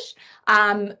flourish.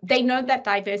 They know that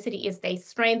diversity is their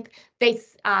strength.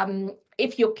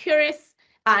 If you're curious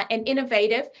and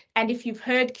innovative, and if you've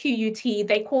heard QUT,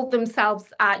 they call themselves,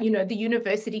 the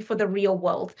university for the real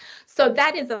world. So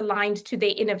that is aligned to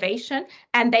their innovation,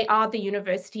 and they are the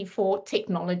university for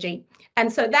technology.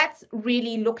 And so that's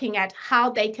really looking at how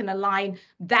they can align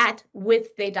that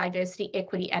with their diversity,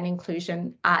 equity, and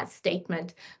inclusion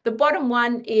statement. The bottom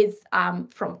one is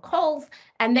from Coles,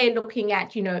 and they're looking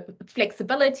at,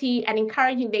 flexibility and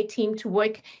encouraging their team to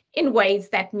work in ways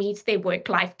that meet their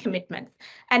work-life commitments.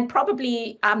 And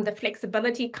probably the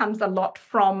flexibility comes a lot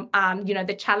from,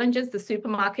 the challenges the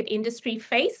supermarket industry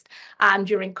faced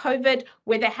during COVID,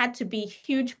 where there had to be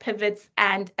huge pivots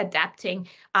and adapting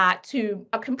to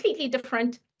a completely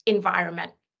different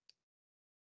environment.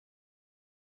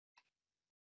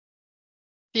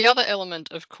 The other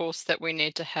element, of course, that we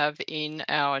need to have in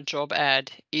our job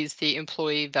ad is the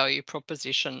employee value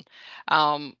proposition.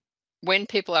 When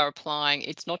people are applying,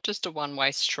 it's not just a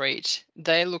one-way street.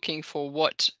 They're looking for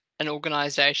what an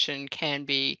organisation can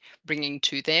be bringing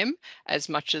to them as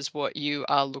much as what you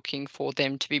are looking for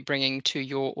them to be bringing to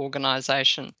your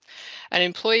organisation. An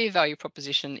employee value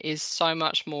proposition is so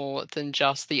much more than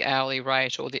just the hourly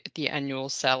rate or the annual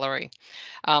salary.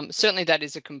 Certainly that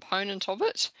is a component of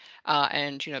it.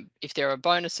 And, if there are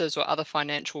bonuses or other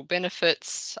financial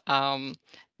benefits,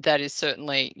 that is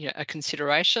certainly a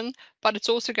consideration, but it's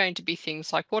also going to be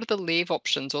things like what are the leave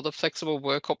options or the flexible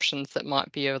work options that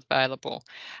might be available.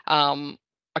 A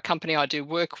company I do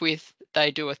work with,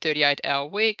 they do a 38-hour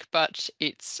week, but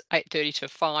it's 8:30 to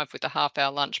 5 with a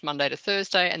half-hour lunch Monday to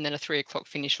Thursday and then a 3 o'clock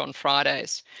finish on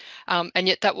Fridays. And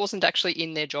yet that wasn't actually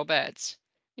in their job ads.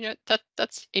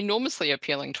 That's enormously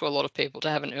appealing to a lot of people to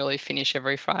have an early finish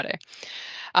every Friday.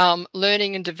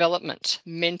 Learning and development,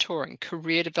 mentoring,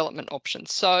 career development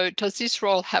options. So does this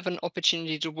role have an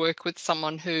opportunity to work with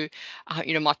someone who,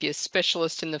 might be a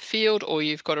specialist in the field, or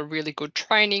you've got a really good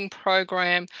training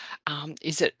program?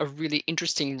 Is it a really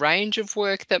interesting range of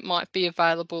work that might be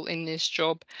available in this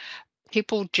job?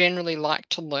 People generally like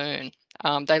to learn.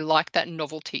 They like that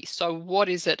novelty. So what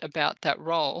is it about that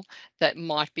role that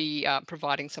might be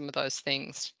providing some of those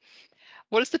things?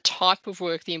 What is the type of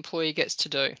work the employee gets to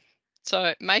do?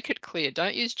 So make it clear.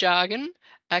 Don't use jargon.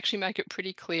 Actually make it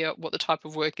pretty clear what the type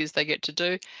of work is they get to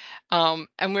do. And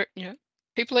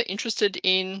people are interested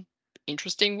in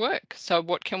interesting work. So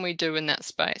what can we do in that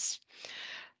space?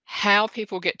 How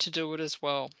people get to do it as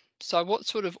well. So what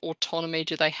sort of autonomy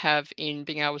do they have in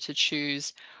being able to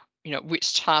choose,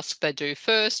 which task they do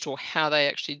first or how they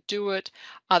actually do it?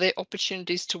 Are there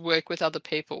opportunities to work with other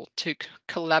people, to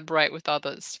collaborate with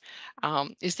others?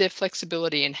 Is there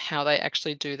flexibility in how they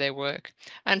actually do their work?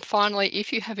 And finally,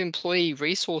 if you have employee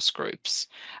resource groups,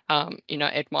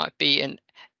 it might be an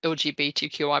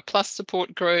LGBTQI plus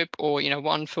support group, or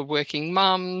one for working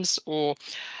mums, or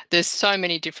there's so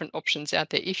many different options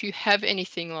out there. If you have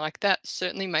anything like that,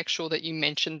 certainly make sure that you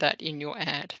mention that in your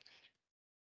ad.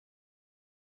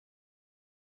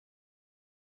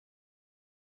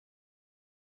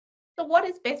 So what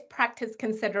is best practice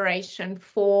consideration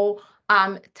for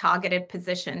targeted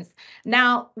positions?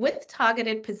 Now, with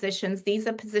targeted positions, these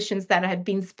are positions that have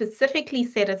been specifically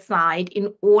set aside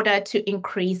in order to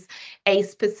increase a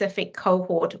specific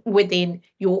cohort within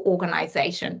your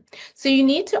organization. So you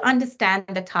need to understand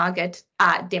the target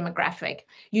demographic.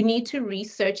 You need to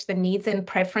research the needs and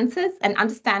preferences and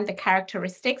understand the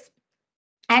characteristics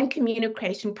and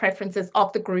communication preferences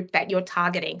of the group that you're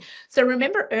targeting. So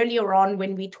remember earlier on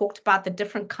when we talked about the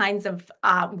different kinds of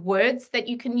words that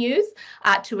you can use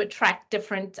to attract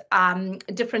different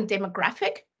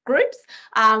demographic groups.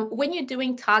 When you're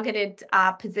doing targeted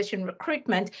position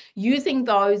recruitment, using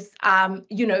those,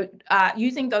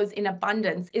 using those in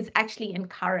abundance is actually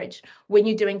encouraged when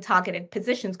you're doing targeted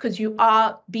positions, because you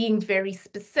are being very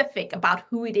specific about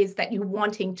who it is that you're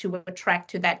wanting to attract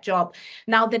to that job.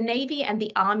 Now, the Navy and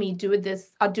the Army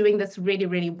are doing this really,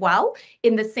 really well,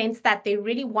 in the sense that they're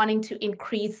really wanting to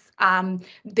increase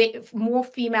more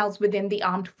females within the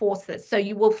armed forces. So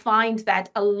you will find that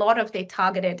a lot of their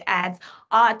targeted ads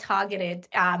are targeted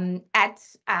at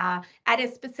a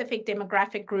specific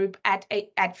demographic group,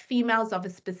 at females of a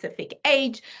specific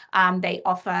age. They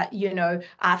offer,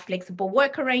 flexible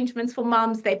work arrangements for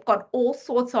mums. They've got all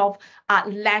sorts of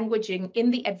languaging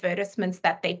in the advertisements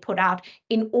that they put out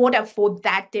in order for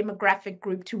that demographic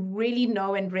group to really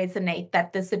know and resonate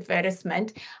that this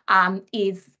advertisement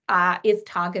is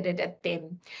targeted at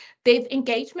them. There's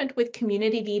engagement with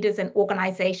community leaders and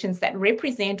organizations that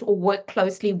represent or work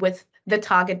closely with the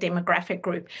target demographic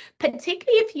group,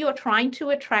 particularly if you're trying to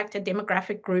attract a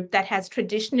demographic group that has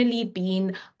traditionally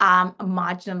been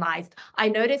marginalized. I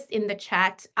noticed in the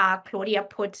chat, Claudia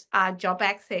put Job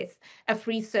Access, a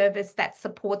free service that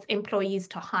supports employees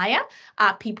to hire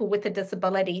people with a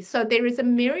disability. So there is a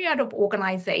myriad of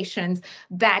organizations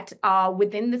that are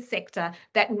within the sector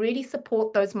that really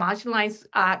support those marginalized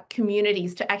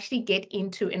communities to actually get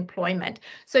into employment.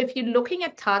 So if you're looking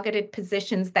at targeted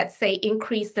positions that say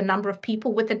increase the number of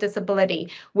people with a disability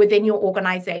within your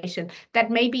organization, that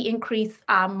maybe increase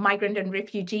migrant and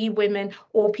refugee women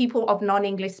or people of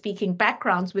non-English speaking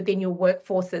backgrounds within your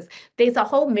workforces, there's a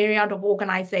whole myriad of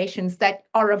organizations that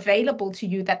are available to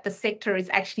you that the sector is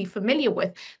actually familiar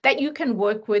with, that you can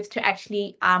work with to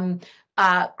actually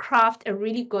craft a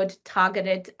really good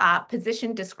targeted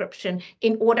position description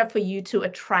in order for you to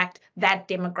attract that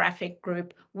demographic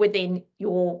group within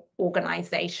your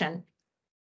organization.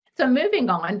 So moving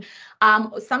on,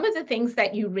 some of the things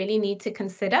that you really need to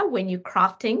consider when you're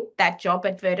crafting that job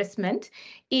advertisement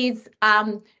is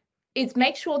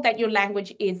make sure that your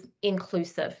language is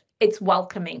inclusive. It's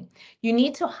welcoming. You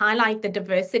need to highlight the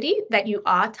diversity that you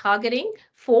are targeting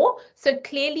for. So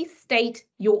clearly state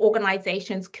your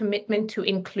organization's commitment to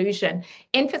inclusion.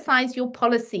 Emphasize your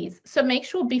policies. So make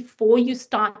sure before you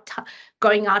start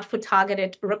going out for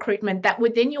targeted recruitment that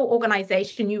within your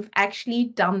organization, you've actually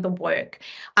done the work.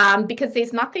 Because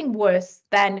there's nothing worse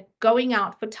than going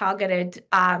out for targeted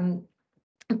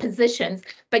positions,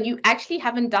 but you actually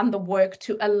haven't done the work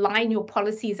to align your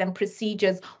policies and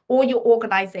procedures or your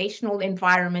organizational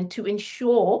environment to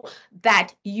ensure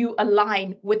that you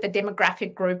align with the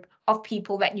demographic group of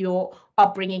people that you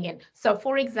are bringing in. So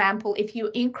for example, if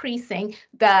you're increasing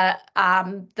the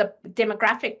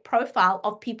demographic profile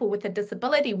of people with a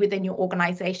disability within your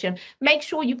organization, make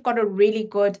sure you've got a really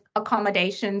good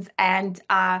accommodations and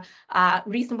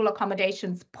reasonable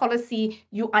accommodations policy.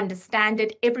 You understand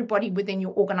it. Everybody within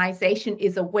your organization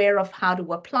is aware of how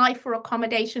to apply for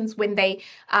accommodations when they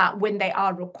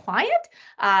are required.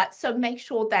 So make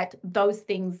sure that those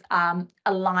things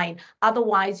align.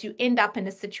 Otherwise, you end up in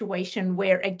a situation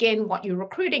where, again, what you're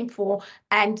recruiting for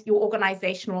and your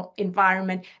organizational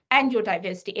environment and your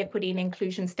diversity, equity, and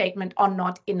inclusion statement are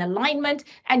not in alignment,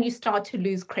 and you start to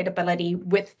lose credibility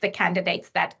with the candidates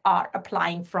that are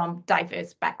applying from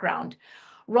diverse background.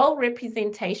 Role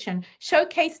representation,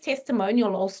 showcase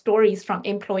testimonial or stories from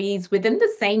employees within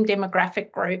the same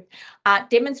demographic group,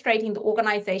 demonstrating the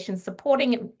organization's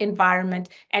supporting environment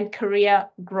and career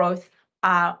growth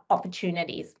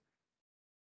opportunities.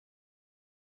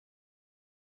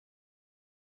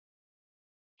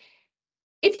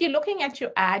 if you're looking at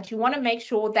your ad, you want to make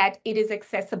sure that it is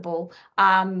accessible.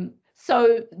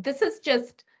 So this is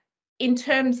just in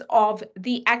terms of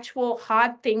the actual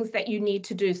hard things that you need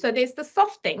to do. So there's the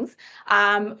soft things,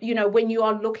 when you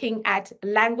are looking at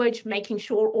language, making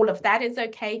sure all of that is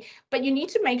okay, but you need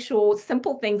to make sure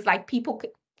simple things like people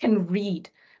can read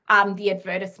the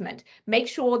advertisement. Make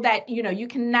sure that, you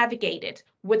can navigate it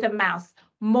with a mouse.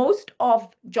 Most of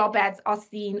job ads are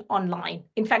seen online.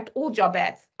 In fact, all job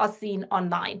ads are seen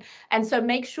online. And so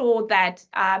make sure that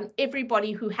not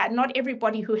everybody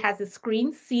who has a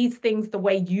screen sees things the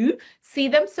way you see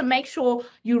them. So make sure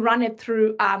you run it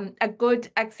through a good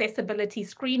accessibility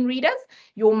screen readers.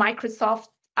 Your Microsoft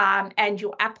and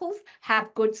your Apples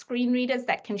have good screen readers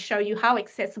that can show you how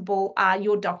accessible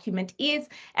your document is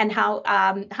and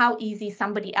how easy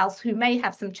somebody else who may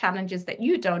have some challenges that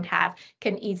you don't have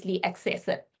can easily access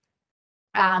it.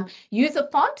 Use a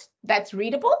font that's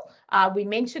readable. We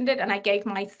mentioned it, and I gave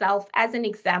myself as an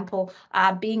example,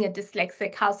 being a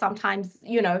dyslexic, how sometimes,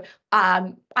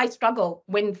 I struggle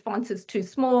when font is too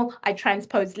small. I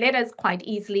transpose letters quite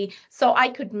easily, so I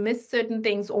could miss certain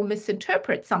things or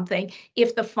misinterpret something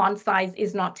if the font size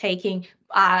is not taking,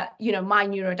 my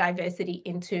neurodiversity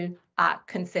into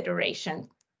consideration.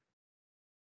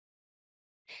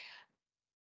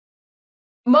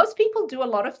 Most people do a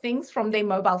lot of things from their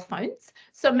mobile phones,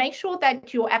 so make sure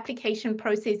that your application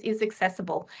process is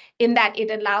accessible in that it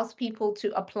allows people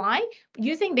to apply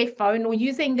using their phone or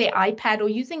using their iPad or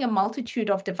using a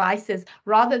multitude of devices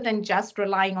rather than just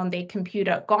relying on their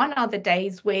computer. Gone are the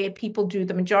days where people do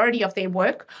the majority of their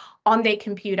work on their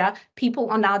computer.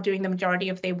 People are now doing the majority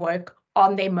of their work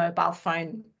on their mobile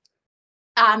phone.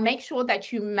 Make sure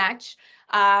that you match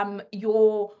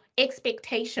your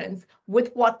expectations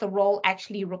with what the role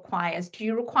actually requires. Do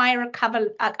you require a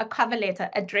cover letter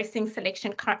addressing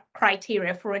selection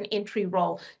criteria for an entry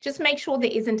role? Just make sure there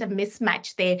isn't a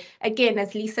mismatch there. Again,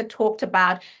 as Lisa talked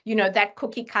about, that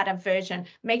cookie cutter version,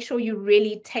 make sure you're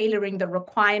really tailoring the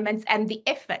requirements and the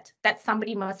effort that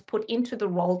somebody must put into the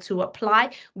role to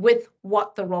apply with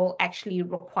what the role actually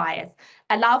requires.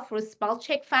 Allow for a spell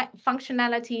check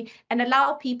functionality and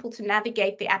allow people to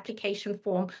navigate the application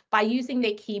form by using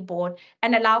their keyboard,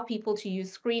 and allow people to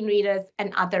use screen readers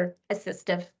and other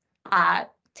assistive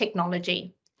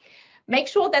technology. Make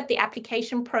sure that the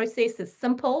application process is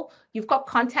simple. You've got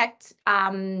contact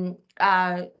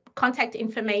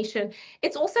information.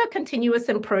 It's also a continuous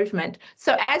improvement.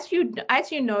 So as you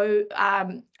know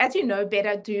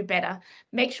better, do better.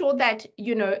 Make sure that,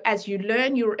 as you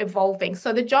learn, you're evolving.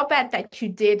 So the job ad that you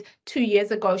did 2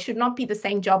 years ago should not be the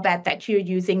same job ad that you're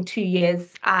using 2 years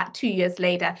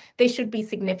later. There should be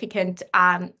significant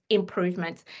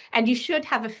improvements. And you should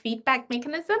have a feedback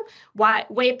mechanism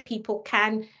where people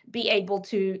can be able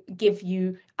to give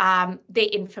you their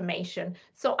information.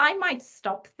 So I might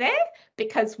stop there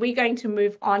because we're going to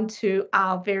move on to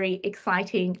our very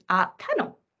exciting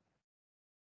panel.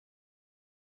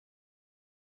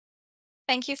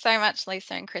 Thank you so much,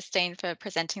 Lisa and Christine, for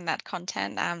presenting that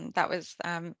content. That was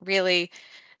really,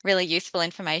 really useful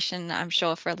information, I'm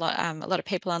sure, for a lot of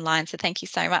people online. So thank you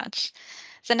so much.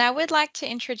 So now we'd like to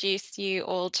introduce you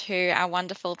all to our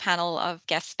wonderful panel of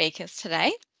guest speakers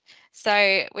today.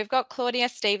 So we've got Claudia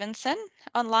Stevenson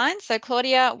online. So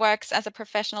Claudia works as a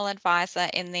professional advisor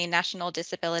in the National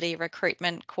Disability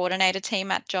Recruitment Coordinator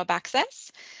team at Job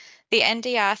Access. The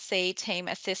NDRC team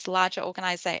assists larger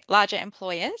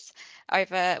employers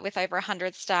with over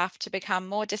 100 staff to become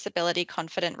more disability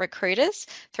confident recruiters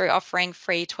through offering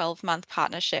free 12-month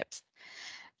partnerships.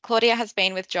 Claudia has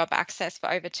been with Job Access for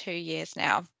over 2 years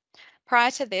now.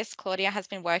 Prior to this, Claudia has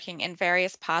been working in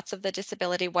various parts of the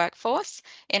disability workforce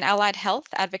in allied health,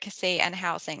 advocacy, and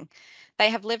housing. They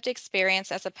have lived experience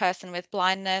as a person with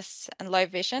blindness and low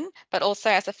vision, but also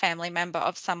as a family member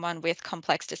of someone with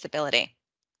complex disability.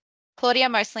 Claudia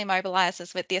mostly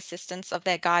mobilises with the assistance of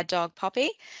their guide dog, Poppy,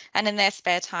 and in their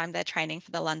spare time, they're training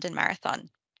for the London Marathon.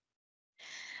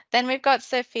 Then we've got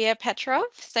Sophia Petrov.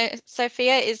 So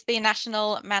Sophia is the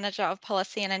National Manager of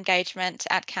Policy and Engagement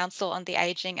at Council on the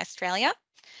Ageing Australia.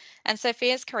 And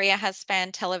Sophia's career has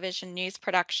spanned television news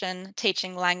production,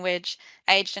 teaching language,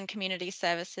 aged and community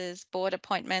services, board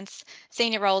appointments,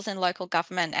 senior roles in local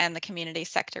government and the community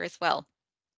sector as well.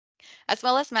 As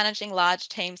well as managing large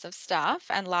teams of staff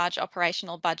and large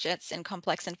operational budgets in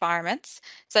complex environments,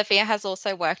 Sophia has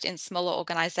also worked in smaller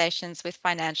organisations with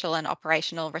financial and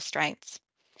operational restraints.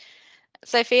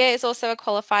 Sophia is also a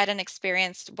qualified and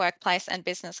experienced workplace and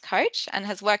business coach and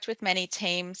has worked with many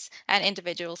teams and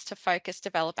individuals to focus,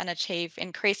 develop and achieve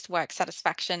increased work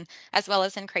satisfaction as well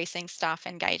as increasing staff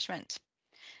engagement.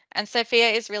 And Sophia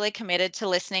is really committed to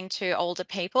listening to older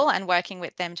people and working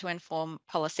with them to inform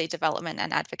policy development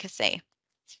and advocacy.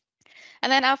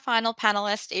 And then our final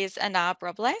panelist is Anab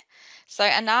Roble. So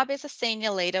Anab is a senior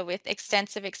leader with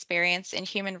extensive experience in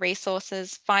human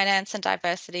resources, finance and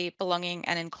diversity, belonging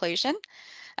and inclusion.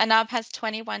 Anab has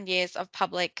 21 years of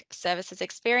public services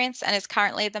experience and is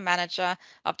currently the Manager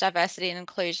of Diversity and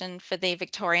Inclusion for the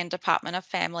Victorian Department of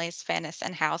Families, Fairness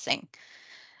and Housing.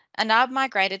 Anab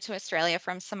migrated to Australia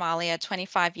from Somalia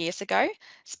 25 years ago,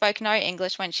 spoke no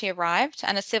English when she arrived,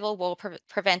 and a civil war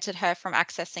prevented her from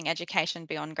accessing education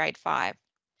beyond grade 5.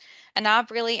 Anab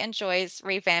really enjoys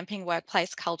revamping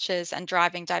workplace cultures and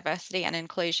driving diversity and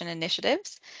inclusion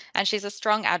initiatives, and she's a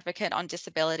strong advocate on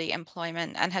disability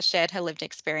employment and has shared her lived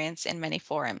experience in many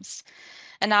forums.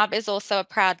 Anab is also a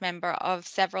proud member of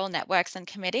several networks and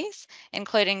committees,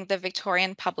 including the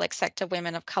Victorian Public Sector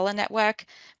Women of Colour Network,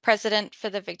 President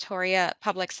for the Victoria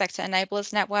Public Sector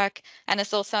Enablers Network, and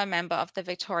is also a member of the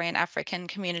Victorian African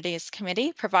Communities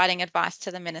Committee, providing advice to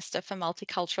the Minister for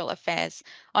Multicultural Affairs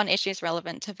on issues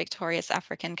relevant to Victoria's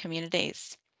African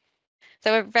communities.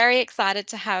 So we're very excited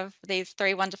to have these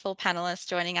three wonderful panelists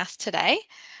joining us today.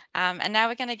 And now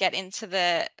we're going to get into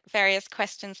the various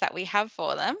questions that we have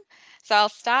for them. So I'll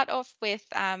start off with,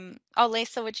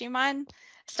 Lisa, would you mind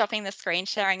stopping the screen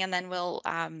sharing and then we'll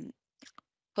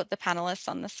put the panelists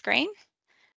on the screen?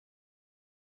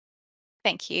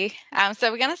 Thank you.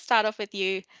 So we're going to start off with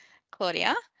you,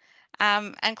 Claudia.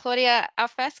 And Claudia, our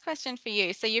first question for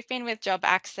you. So you've been with Job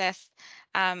Access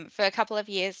for a couple of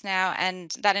years now,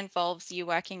 and that involves you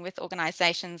working with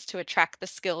organisations to attract the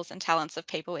skills and talents of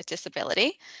people with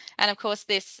disability. And of course,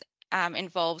 this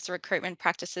involves recruitment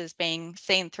practices being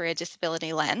seen through a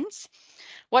disability lens.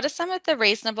 What are some of the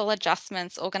reasonable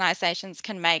adjustments organisations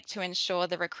can make to ensure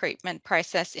the recruitment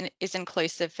process is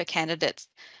inclusive for candidates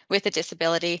with a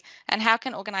disability, and how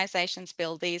can organisations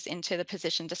build these into the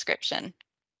position description?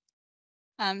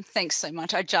 Thanks so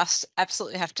much. I just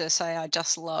absolutely have to say I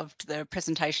just loved the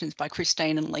presentations by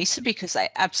Christine and Lisa because they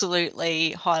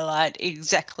absolutely highlight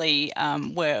exactly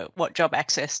what Job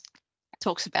Access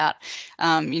talks about.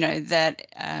 That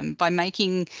by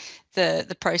making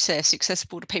the process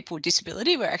accessible to people with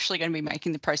disability, we're actually going to be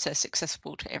making the process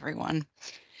accessible to everyone.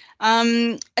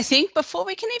 I think before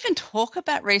we can even talk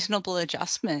about reasonable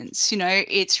adjustments,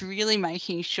 it's really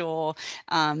making sure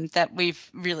that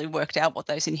we've really worked out what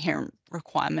those inherent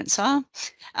requirements are.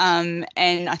 And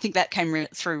I think that came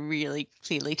through really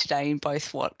clearly today in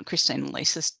both what Christine and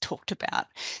Lisa's talked about.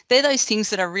 They're those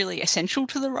things that are really essential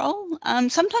to the role.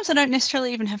 Sometimes they don't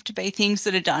necessarily even have to be things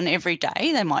that are done every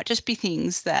day. They might just be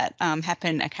things that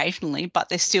happen occasionally, but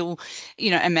they're still,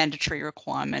 a mandatory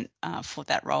requirement for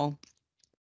that role.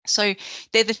 So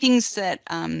they're the things that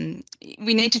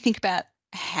we need to think about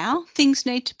how things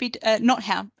need to be, not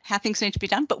how things need to be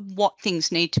done, but what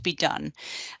things need to be done.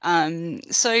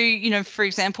 So, for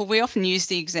example, we often use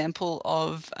the example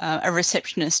of a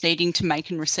receptionist needing to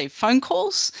make and receive phone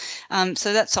calls.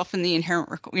 So that's often the inherent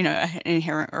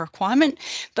requirement.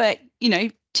 But,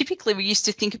 typically we used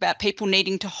to think about people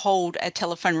needing to hold a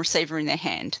telephone receiver in their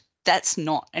hand. That's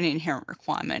not an inherent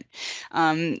requirement.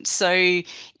 So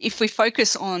if we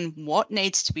focus on what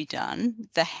needs to be done,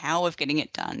 the how of getting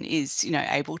it done is,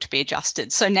 able to be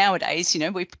adjusted. So nowadays,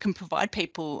 we can provide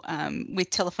people with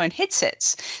telephone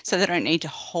headsets so they don't need to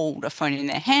hold a phone in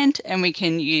their hand, and we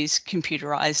can use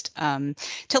computerized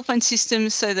telephone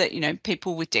systems so that,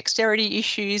 people with dexterity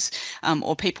issues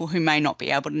or people who may not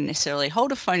be able to necessarily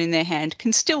hold a phone in their hand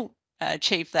can still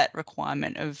achieve that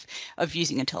requirement of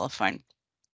using a telephone.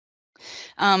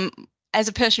 As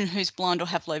a person who's blind or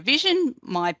have low vision,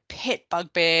 my pet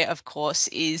bugbear, of course,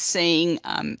 is seeing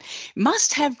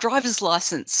must have driver's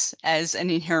license as an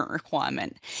inherent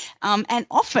requirement. And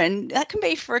often that can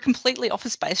be for a completely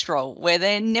office-based role where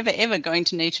they're never, ever going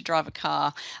to need to drive a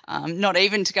car, not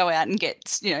even to go out and get,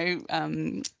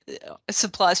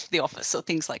 supplies for the office or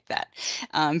things like that,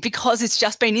 because it's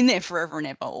just been in there forever and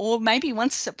ever. Or maybe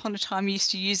once upon a time you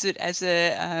used to use it as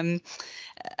a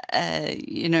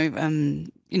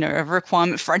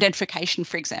requirement for identification,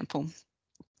 for example.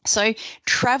 So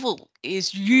travel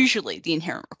is usually the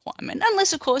inherent requirement,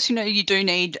 unless, of course, you do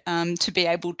need to be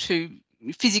able to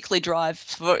physically drive,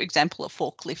 for example, a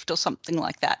forklift or something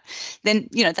like that, then,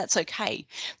 that's okay.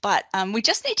 But we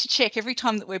just need to check every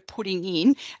time that we're putting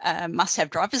in must have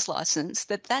driver's license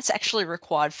that that's actually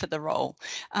required for the role.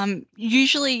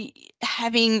 Usually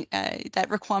having that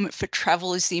requirement for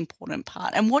travel is the important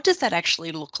part. And what does that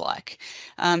actually look like?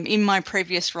 In my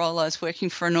previous role, I was working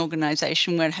for an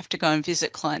organisation where I'd have to go and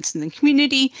visit clients in the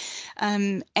community,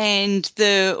 and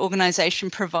the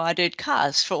organisation provided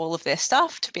cars for all of their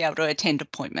staff to be able to attend attend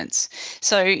appointments.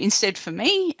 So instead for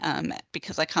me,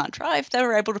 because I can't drive, they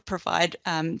were able to provide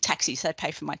taxis. They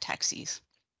pay for my taxis.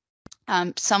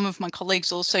 Some of my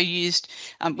colleagues also used,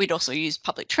 we'd also used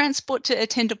public transport to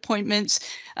attend appointments.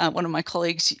 One of my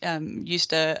colleagues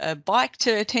used a bike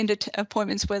to attend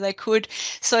appointments where they could.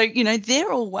 So, you know,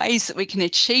 there are ways that we can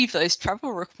achieve those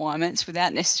travel requirements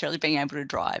without necessarily being able to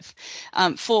drive.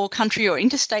 For country or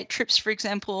interstate trips, for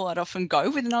example, I'd often go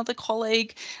with another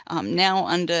colleague. Now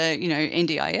under, you know,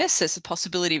 NDIS, there's the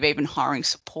possibility of even hiring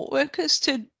support workers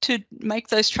to make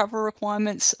those travel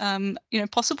requirements, you know,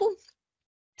 possible.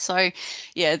 So,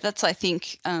 yeah, that's, I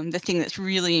think, the thing that's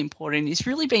really important is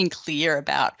really being clear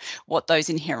about what those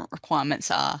inherent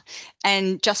requirements are.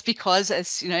 And just because,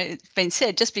 as you know, it's been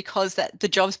said, just because that the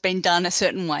job's been done a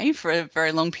certain way for a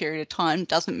very long period of time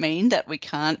doesn't mean that we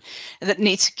can't, that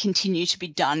needs to continue to be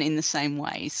done in the same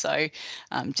way. So,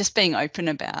 just being open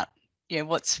about, yeah,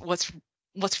 what's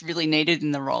really needed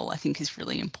in the role, I think, is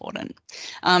really important.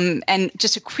 And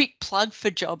just a quick plug for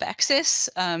Job Access.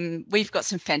 We've got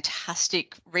some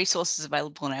fantastic resources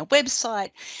available on our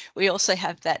website. We also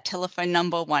have that telephone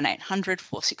number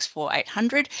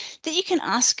 1-800-464-800 that you can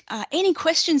ask any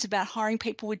questions about hiring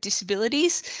people with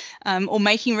disabilities or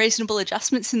making reasonable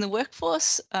adjustments in the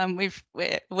workforce.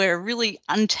 We're a really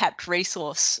untapped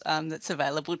resource that's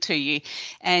available to you.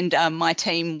 And my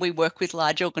team, we work with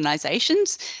large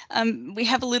organisations. We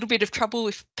have a little bit of trouble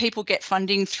if people get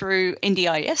funding through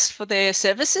NDIS for their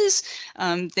services,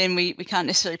 then we can't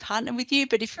necessarily partner with you.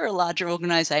 But if you're a larger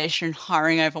organisation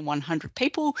hiring over 100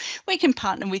 people, we can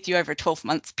partner with you over a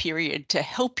 12-month period to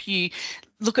help you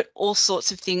look at all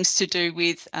sorts of things to do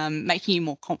with making you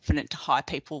more confident to hire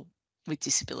people with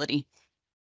disability.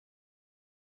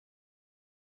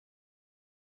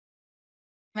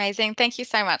 Amazing. Thank you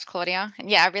so much, Claudia. And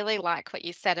yeah, I really like what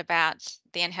you said about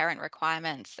the inherent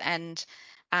requirements, and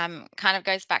kind of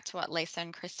goes back to what Lisa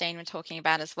and Christine were talking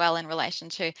about as well in relation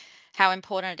to how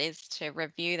important it is to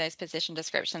review those position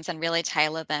descriptions and really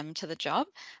tailor them to the job.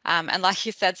 And like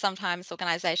you said, sometimes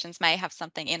organisations may have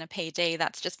something in a PD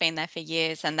that's just been there for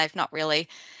years and they've not really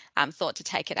thought to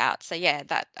take it out. So yeah,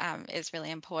 that is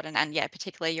really important. And yeah,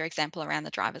 particularly your example around the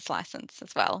driver's license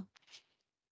as well.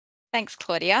 Thanks,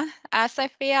 Claudia.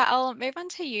 Sophia, I'll move on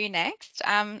to you next.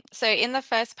 So in the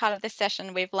first part of this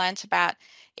session, we've learnt about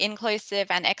inclusive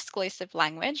and exclusive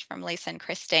language from Lisa and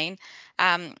Christine.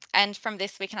 And from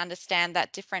this, we can understand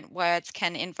that different words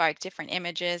can invoke different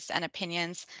images and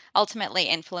opinions, ultimately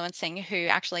influencing who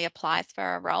actually applies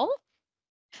for a role.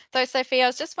 So Sophia, I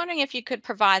was just wondering if you could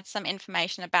provide some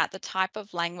information about the type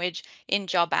of language in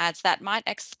job ads that might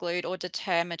exclude or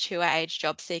deter mature age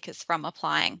job seekers from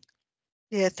applying.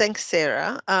 Yeah, thanks,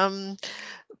 Sarah.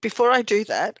 Before I do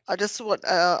that, I just want,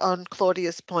 on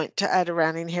Claudia's point, to add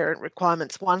around inherent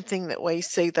requirements. One thing that we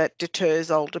see that deters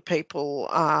older people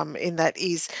in that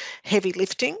is heavy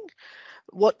lifting.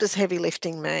 What does heavy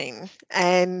lifting mean?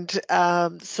 And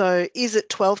so is it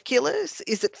 12 kilos?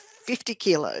 Is it 50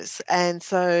 kilos? And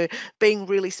so being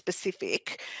really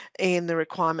specific in the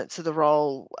requirements of the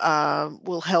role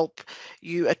will help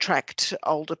you attract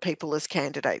older people as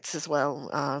candidates as well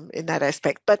in that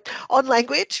aspect. But on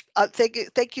language,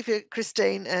 thank you for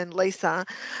Christine and Lisa.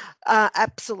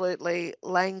 Absolutely,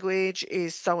 language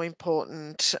is so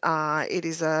important. It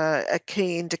is a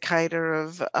key indicator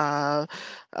of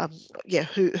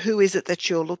who is it that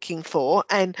you're looking for,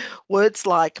 and words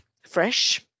like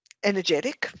fresh,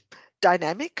 energetic,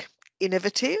 dynamic,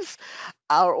 innovative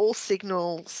are all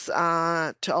signals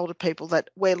to older people that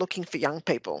we're looking for young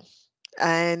people.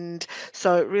 And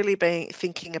so really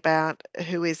thinking about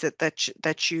who is it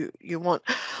that you want.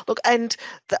 Look, and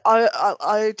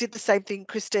I did the same thing,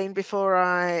 Christine, before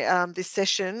this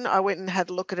session. I went and had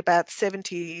a look at about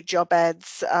 70 job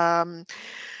ads,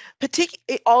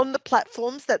 particularly on the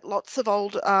platforms that lots of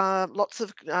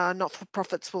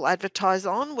not-for-profits will advertise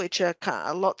on, which are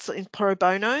lots in pro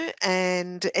bono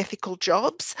and ethical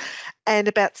jobs, and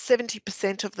about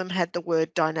 70% of them had the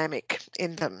word dynamic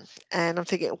in them. And I'm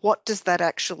thinking, what does that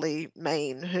actually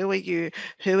mean? Who are you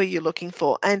looking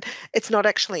for? And it's not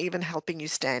actually even helping you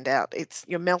stand out.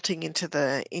 You're melting into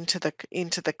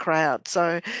the crowd.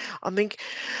 So I think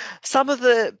some of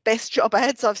the best job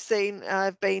ads I've seen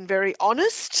have been very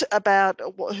honest about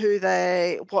who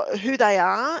they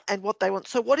are and what they want.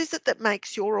 So what is it that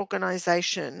makes your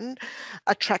organisation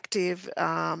attractive?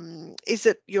 Is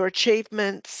it your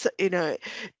achievements?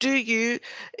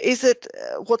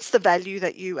 what's the value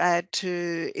that you add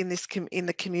to in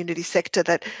the community sector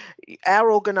that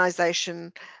our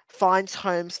organisation finds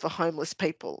homes for homeless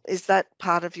people? Is that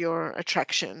part of your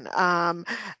attraction?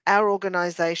 Our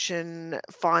organisation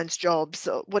finds jobs.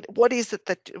 What is it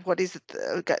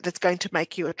that's going to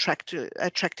make you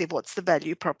attractive? What's the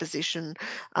value proposition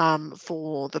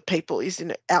for the people? Is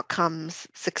in outcomes,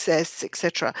 success,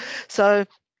 etc. So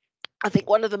I think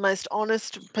one of the most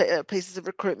honest pieces of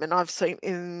recruitment I've seen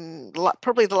in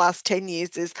probably the last 10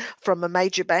 years is from a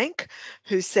major bank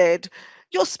who said,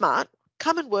 "You're smart,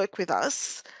 come and work with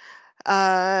us.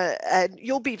 And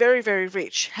you'll be very, very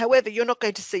rich. However, you're not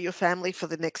going to see your family for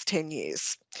the next 10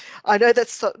 years. I know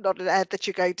that's not an ad that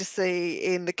you're going to see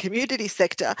in the community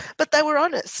sector, but they were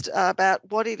honest about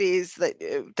what it is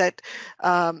that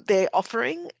they're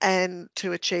offering and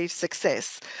to achieve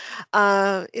success.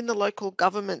 In the local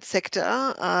government sector,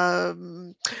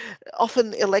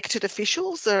 often elected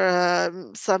officials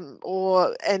and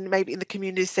maybe in the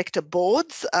community sector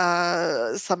boards,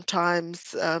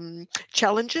 sometimes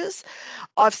challenges.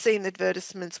 I've seen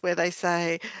advertisements where they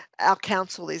say our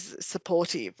council is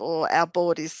supportive or our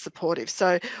board is supportive.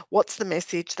 So what's the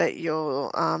message that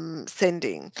you're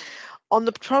sending? On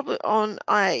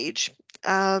age,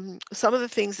 some of the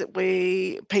things that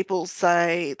people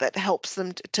say that helps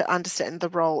them to understand the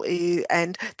role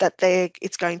and that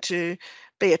it's going to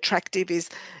be attractive is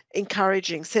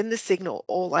send the signal,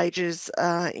 all ages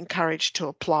encouraged to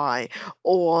apply,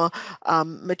 or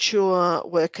mature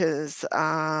workers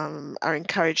are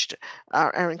encouraged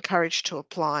to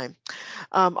apply.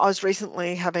 I was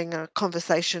recently having a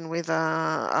conversation with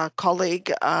a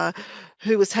colleague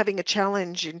who was having a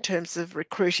challenge in terms of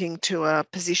recruiting to a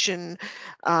position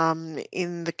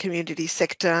in the community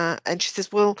sector, and she says,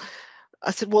 I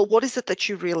said, well, what is it that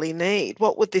you really need?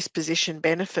 What would this position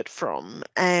benefit from?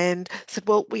 And I said,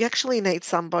 well, we actually need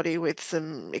somebody with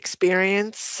some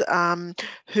experience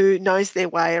who knows their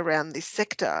way around this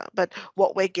sector. But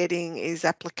what we're getting is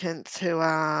applicants who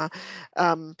are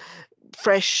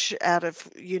fresh out of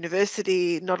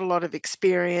university, not a lot of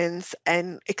experience,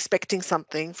 and expecting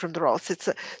something from the role.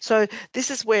 So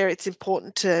this is where it's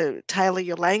important to tailor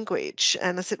your language.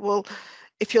 And I said, well,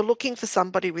 if you're looking for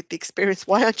somebody with the experience,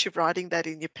 why aren't you writing that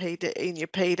in your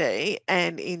PD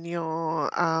and in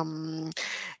your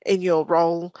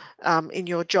role, in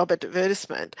your job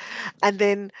advertisement, and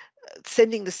then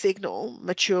sending the signal,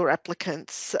 mature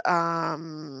applicants,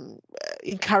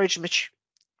 encourage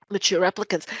mature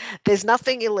applicants. There's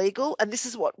nothing illegal, and this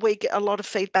is what we get. A lot of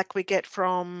feedback we get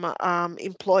from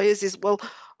employers is, well,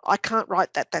 I can't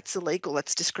write that. That's illegal.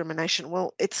 That's discrimination.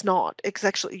 Well, it's not. It's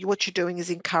actually what you're doing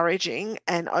is encouraging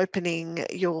and opening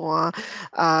your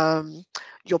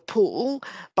pool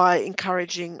by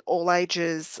encouraging all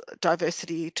ages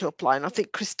diversity to apply. And I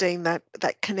think, Christine, that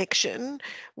connection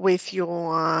with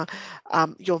your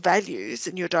values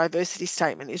and your diversity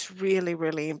statement is really,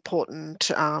 really important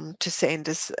to send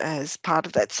as part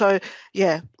of that. So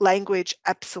yeah, language,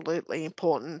 absolutely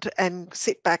important. And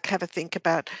sit back, have a think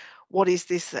about, what is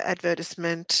this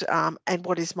advertisement and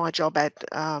what is my job ad?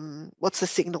 What's the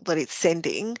signal that it's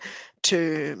sending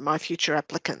to my future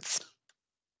applicants?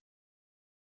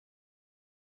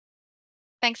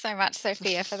 Thanks so much,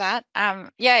 Sophia, for that. I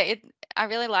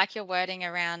really like your wording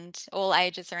around all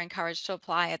ages are encouraged to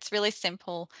apply. It's really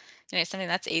simple, something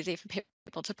that's easy for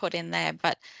people to put in there,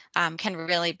 but can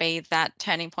really be that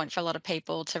turning point for a lot of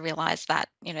people to realise that,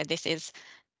 this is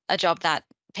a job that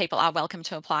people are welcome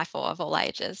to apply for of all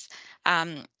ages.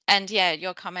 And yeah,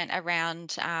 your comment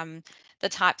around the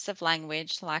types of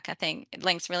language, I think it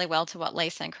links really well to what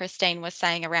Lisa and Christine were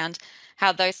saying around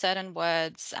how those certain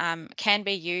words can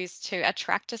be used to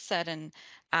attract a certain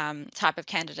type of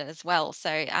candidate as well.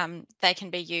 So they can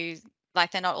be used,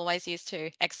 they're not always used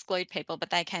to exclude people, but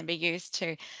they can be used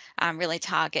to really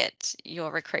target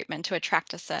your recruitment to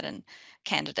attract a certain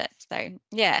candidate. So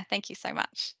yeah, thank you so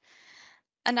much.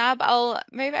 Anab, I'll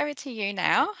move over to you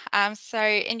now. So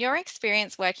in your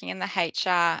experience working in the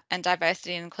HR and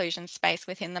diversity and inclusion space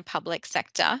within the public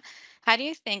sector, how do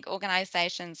you think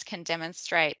organisations can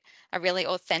demonstrate a really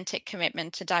authentic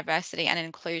commitment to diversity and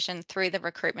inclusion through the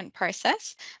recruitment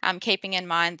process, keeping in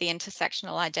mind the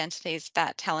intersectional identities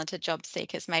that talented job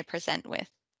seekers may present with?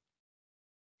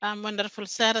 Wonderful,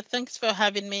 Sarah. Thanks for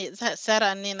having me. Sarah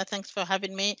and Nina, thanks for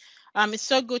having me. It's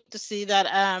so good to see that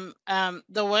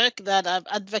the work that I've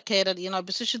advocated,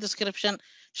 position description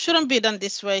shouldn't be done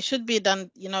this way, should be done,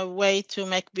 way to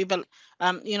make people,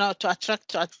 to attract,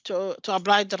 to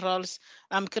apply the roles.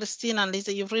 Christine and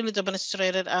Lisa, you've really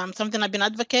demonstrated something I've been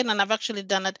advocating, and I've actually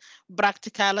done it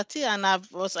practicality, and I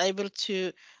was able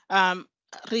to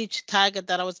reach target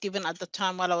that I was given at the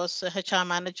time while I was a HR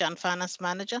manager and finance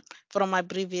manager from my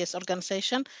previous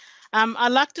organization.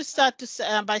 I'd like to start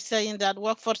by saying that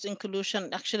workforce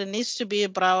inclusion actually needs to be a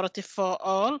priority for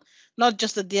all, not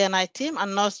just the D&I team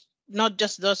and not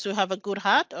just those who have a good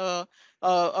heart or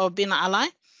been an ally.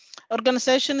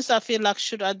 Organizations, I feel like,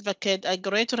 should advocate a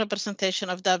greater representation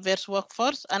of diverse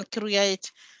workforce and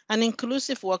create an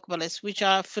inclusive workplace which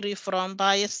are free from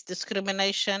bias,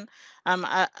 discrimination,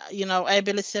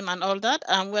 ableism and all that,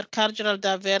 where cultural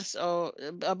diverse or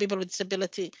people with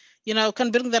disability,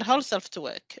 can bring their whole self to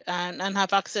work and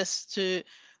have access to,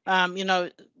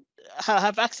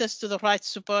 have access to the right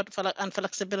support and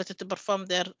flexibility to perform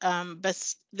their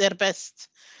best.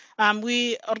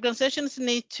 Organizations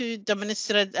need to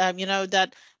demonstrate,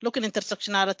 that look at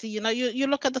intersectionality. You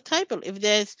look at the table. If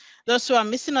there's those who are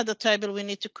missing at the table, we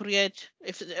need to create.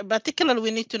 If particularly,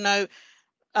 we need to know,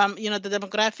 the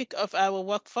demographic of our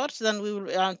workforce. Then we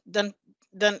will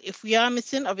then if we are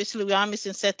missing, obviously we are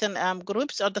missing certain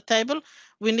groups at the table.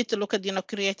 We need to look at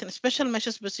creating a special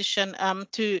measures position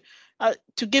to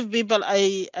give people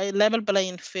a level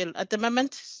playing field. At the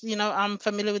moment, I'm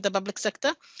familiar with the public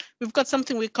sector. We've got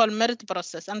something we call merit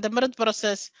process, and the merit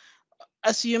process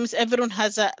assumes everyone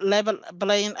has a level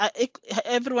playing,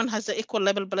 everyone has an equal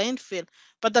level playing field.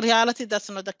 But the reality, that's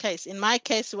not the case. In my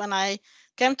case, when I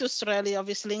came to Australia,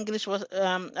 obviously English was,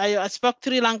 I spoke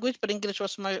 3 languages, but English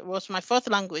was my 4th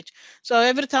language. So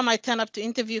every time I turn up to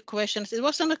interview questions, it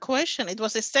wasn't a question, it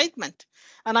was a statement.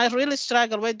 And I really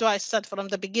struggle, where do I start from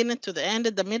the beginning to the end,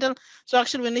 in the middle? So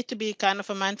actually we need to be kind of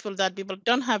mindful that people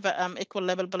don't have an equal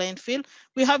level playing field.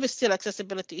 We have a still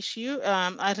accessibility issue.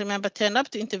 I remember turning up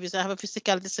to interviews, I have a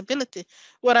physical disability,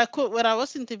 where I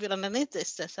was interviewed underneath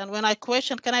this test. And when I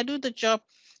questioned, can I do the job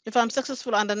if I'm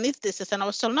successful underneath this test? And I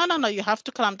was told, no, you have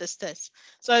to climb this test.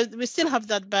 So we still have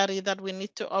that barrier that we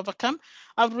need to overcome.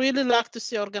 I'd really like to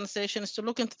see organizations to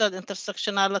look into that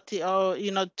intersectionality, or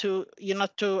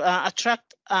to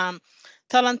attract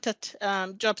talented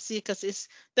job seekers. Is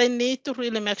they need to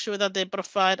really make sure that they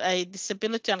provide a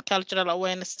disability and cultural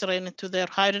awareness training to their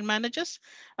hiring managers,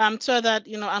 so that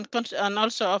and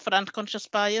also offer unconscious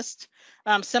bias,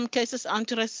 some cases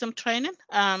anti-racism training,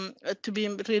 to be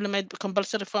really made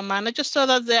compulsory for managers, so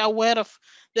that they're aware of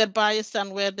their bias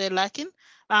and where they're lacking.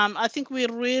 I think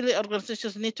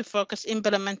organizations need to focus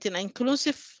implementing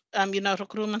inclusive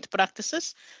recruitment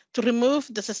practices to remove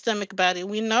the systemic barrier.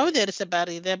 We know there is a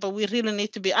barrier there, but we really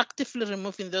need to be actively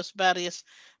removing those barriers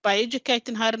by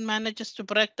educating hiring managers to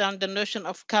break down the notion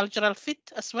of cultural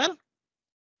fit as well,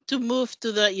 to move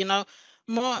to the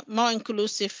more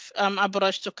inclusive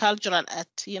approach to cultural ed.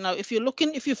 If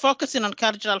you're focusing on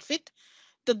cultural fit,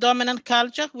 the dominant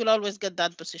culture will always get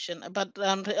that position. But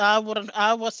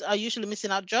I usually missing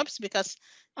out jobs because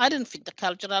I didn't fit the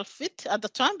cultural fit at the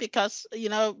time, because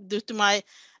due to my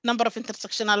number of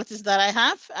intersectionalities that I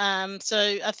have. So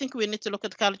I think we need to look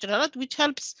at cultural, which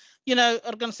helps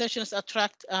organizations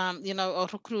attract or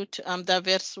recruit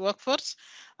diverse workforce.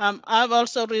 I've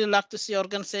also really like to see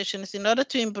organizations, in order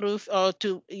to improve or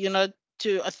to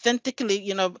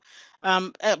authentically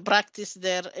practice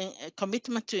their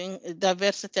commitment to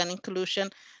diversity and inclusion,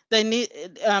 they need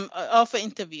offer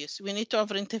interviews. We need to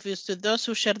offer interviews to those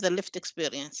who share the lived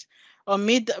experience, or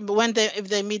if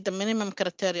they meet the minimum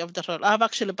criteria of the role. I've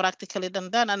actually practically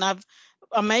done that, and I've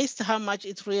amazed how much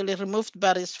it really removed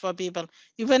barriers for people.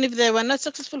 Even if they were not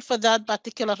successful for that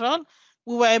particular role,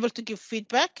 we were able to give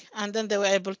feedback, and then they were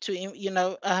able to,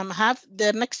 have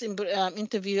their next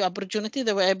interview opportunity.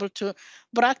 They were able to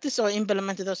practice or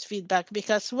implement those feedback,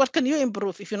 because what can you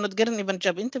improve if you're not getting even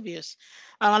job interviews?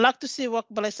 I'd like to see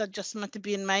workplace adjustment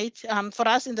being made. For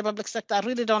us in the public sector, I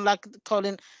really don't like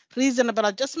calling reasonable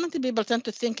adjustment. People tend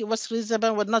to think it was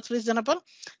reasonable, was not reasonable.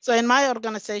 So in my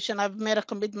organization, I've made a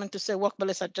commitment to say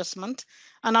workplace adjustment,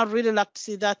 and I'd really like to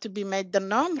see that to be made the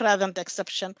norm rather than the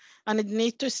exception. And it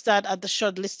needs to start at the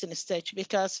shortlisting stage,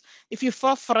 because if you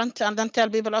forefront and then tell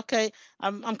people, okay,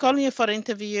 I'm calling you for an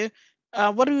interview,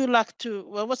 what do you like to,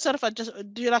 well, what sort of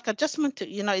do you like adjustment to,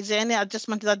 is there any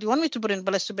adjustment that you want me to put in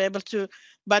place to be able to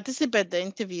participate in the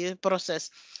interview process?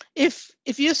 If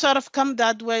you sort of come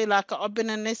that way, like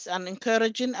openness and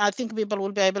encouraging, I think people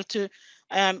will be able to,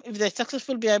 if they're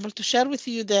successful, be able to share with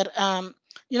you their, to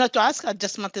ask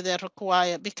adjustment they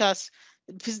require, because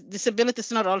disability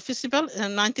is not all visible,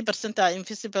 and 90% are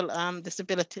invisible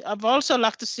disability. I've also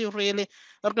like to see really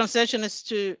organizations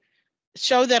to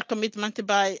show their commitment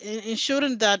by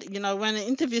ensuring that, when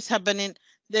interviews happening,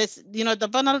 there's, the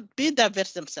panel be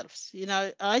diverse themselves.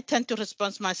 I tend to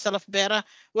respond myself better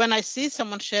when I see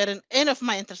someone sharing any of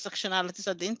my intersectionalities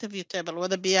at the interview table,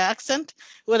 whether it be an accent,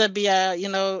 whether it be a,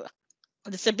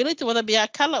 disability, whether it be a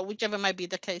color, whichever might be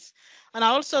the case. And I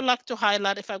also like to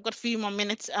highlight, if I've got a few more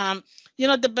minutes,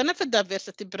 the benefit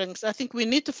diversity brings. I think we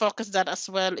need to focus that as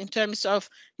well in terms of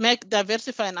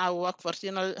diversifying our workforce.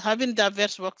 Having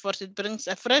diverse workforce, it brings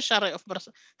a fresh array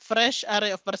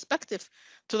of perspective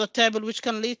to the table, which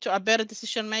can lead to a better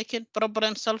decision making,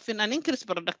 problem solving, and increased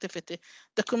productivity.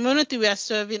 The community we are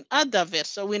serving are diverse,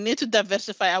 so we need to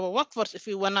diversify our workforce if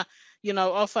we want to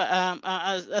offer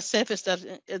a service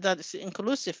that is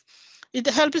inclusive. It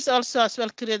helps also as well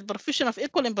create provision of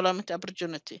equal employment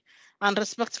opportunity and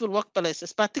respectful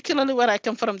workplaces, particularly where I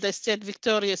come from. The state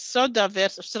Victoria is so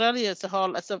diverse. Australia as a whole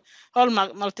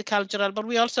multicultural, but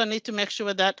we also need to make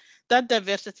sure that that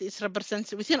diversity is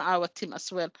represented within our team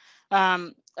as well.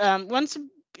 Once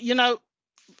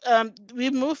we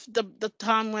moved the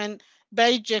time when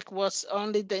paycheck was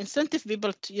only the incentive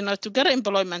people to, to get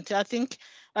employment. I think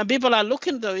people are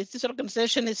looking though, if this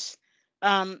organization is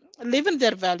living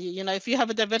their value. If you have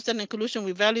a diversity and inclusion,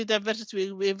 we value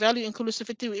diversity, we value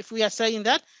inclusivity. If we are saying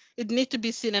that, it needs to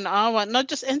be seen in our, not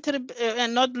just entry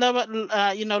and not lower,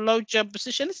 low job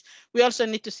positions. We also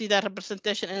need to see that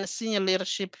representation in senior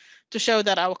leadership to show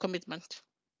that our commitment.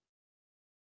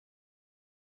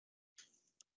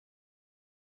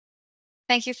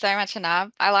 Thank you so much,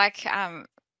 Anab.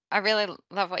 I really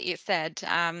love what you said.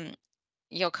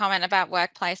 Your comment about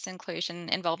workplace inclusion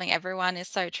involving everyone is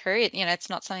so true. It's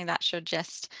not something that should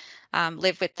just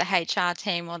live with the HR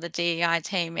team or the DEI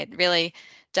team. It really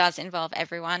does involve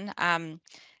everyone. And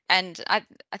I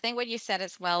think what you said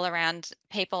as well around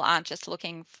people aren't just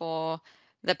looking for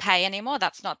the pay anymore.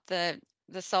 That's not the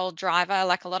sole driver.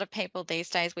 Like a lot of people these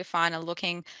days we find are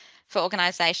looking for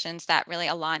organizations that really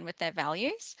align with their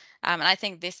values. And I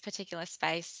think this particular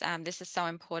space, this is so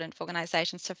important for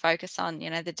organizations to focus on,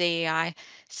 the DEI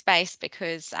space,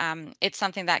 because it's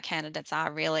something that candidates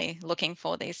are really looking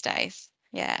for these days.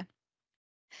 Yeah.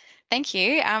 Thank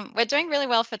you. We're doing really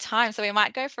well for time, so we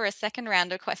might go for a second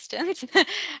round of questions.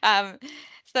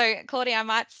 So Claudia, I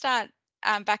might start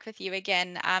back with you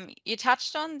again. You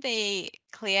touched on the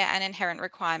clear and inherent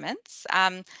requirements.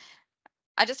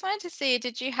 I just wanted to see,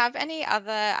 did you have any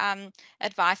other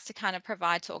advice to kind of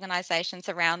provide to organisations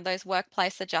around those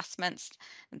workplace adjustments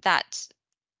that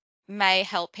may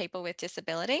help people with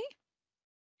disability?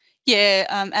 Yeah,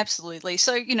 absolutely.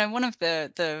 So, one of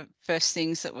the first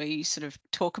things that we sort of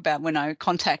talk about when I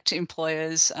contact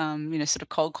employers, sort of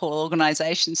cold call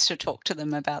organizations to talk to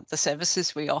them about the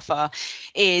services we offer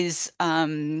is,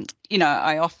 I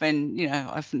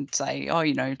often say,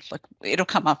 like it'll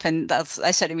come up and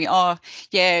they say to me, well,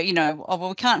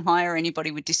 we can't hire anybody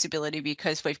with disability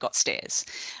because we've got stairs.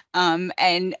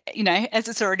 And, as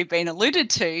it's already been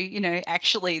alluded to,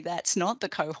 actually that's not the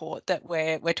cohort that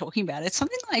we're talking about. It's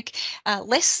something like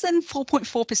less than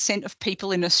 4.4% of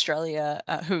people in Australia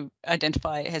who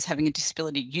identify as having a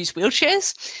disability use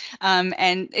wheelchairs.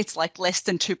 And it's like less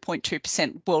than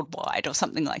 2.2% worldwide or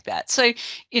something like that. So,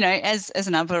 as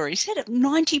Anab already said,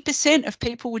 90% of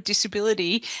people with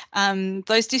disability,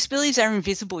 those disabilities are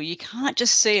invisible. You can't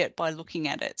just see it by looking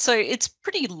at it. So it's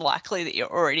pretty likely that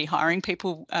you're already hiring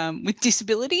people with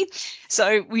disability.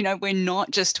 So, we're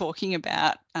not just talking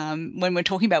about, when we're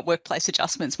talking about workplace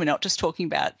adjustments, we're not just talking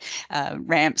about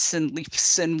ramps and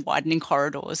lifts and widening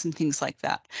corridors and things like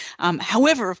that.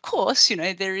 However, of course,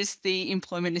 there is the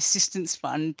Employment Assistance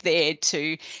Fund there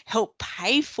to help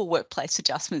pay for workplace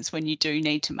adjustments when you do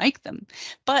need to make them.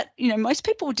 But, most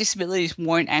people with disabilities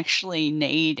won't actually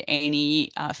need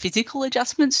any physical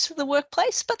adjustments to the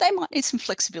workplace, but they might need some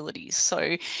flexibilities.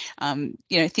 So,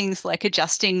 things like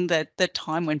adjusting the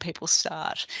time when people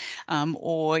start,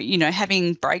 or,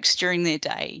 having breaks during their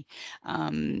day,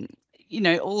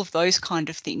 all of those kind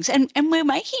of things. And we're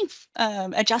making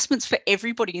adjustments for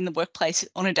everybody in the workplace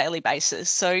on a daily basis.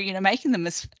 So, making them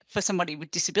for somebody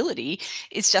with disability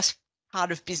is just part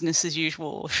of business as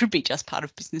usual, or should be just part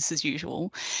of business as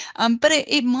usual. But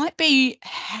it might be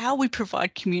how we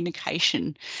provide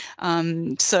communication.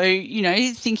 So,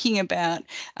 thinking about,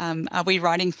 are we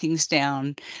writing things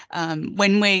down?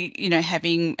 When we're,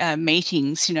 having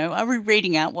meetings, are we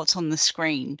reading out what's on the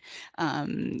screen?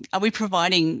 Are we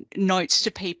providing notes to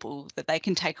people that they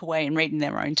can take away and read in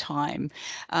their own time?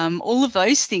 All of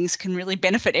those things can really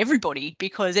benefit everybody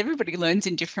because everybody learns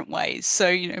in different ways.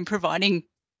 So, providing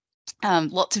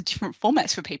lots of different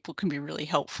formats for people can be really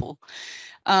helpful.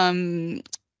 I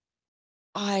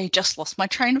just lost my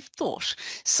train of thought.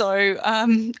 So,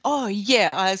 I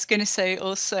was going to say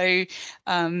also,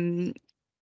 no,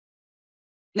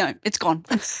 it's gone.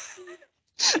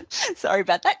 Sorry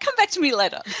about that. Come back to me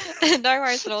later. No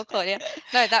worries at all, Claudia.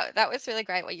 No, that was really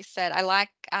great what you said. I like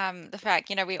the fact,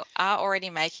 we are already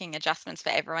making adjustments for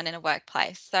everyone in a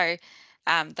workplace. So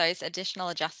those additional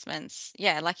adjustments,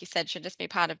 like you said, should just be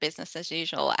part of business as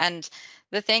usual. And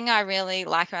the thing I really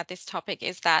like about this topic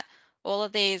is that all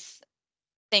of these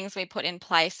things we put in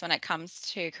place when it comes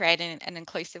to creating an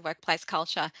inclusive workplace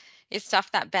culture is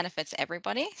stuff that benefits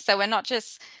everybody. So we're not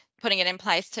just putting it in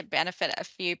place to benefit a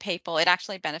few people. It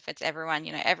actually benefits everyone.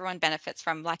 Everyone benefits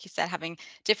from, like you said, having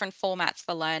different formats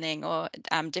for learning, or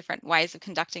different ways of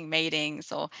conducting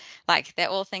meetings, or they're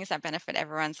all things that benefit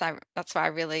everyone. So that's why I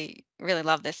really, really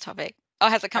love this topic. Oh,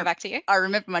 has it come back to you? I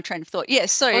remember my train of thought.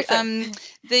 Yes. So Awesome.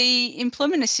 the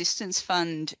Employment Assistance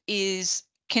Fund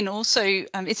can also,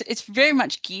 it's very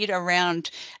much geared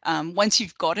around once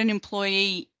you've got an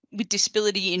employee with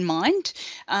disability in mind,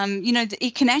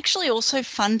 it can actually also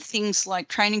fund things like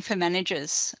training for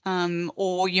managers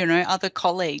or, other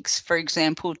colleagues, for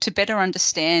example, to better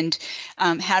understand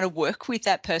how to work with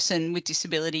that person with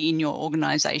disability in your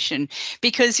organisation.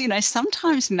 Because,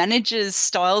 sometimes managers'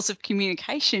 styles of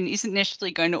communication isn't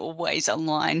necessarily going to always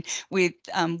align with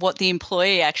what the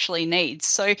employee actually needs.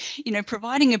 So,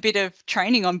 providing a bit of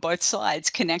training on both sides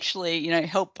can actually,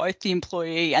 help both the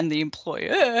employee and the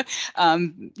employer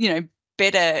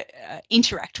better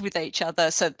interact with each other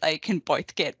so that they can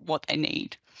both get what they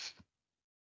need.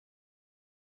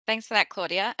 Thanks for that,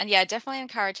 Claudia. And yeah, definitely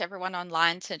encourage everyone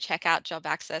online to check out Job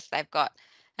Access. They've got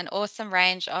an awesome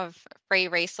range of free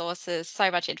resources, so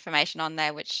much information on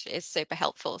there, which is super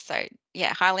helpful. So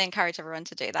yeah, highly encourage everyone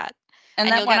to do that. And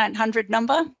that 1-800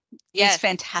 number is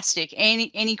fantastic.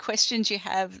 Any questions you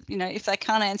have, if they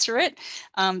can't answer it,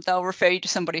 they'll refer you to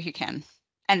somebody who can.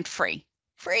 And free.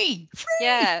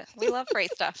 Yeah, we love free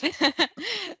stuff.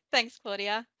 Thanks,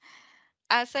 Claudia.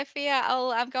 Sophia,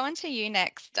 I'm going to you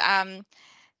next.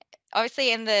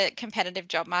 Obviously, in the competitive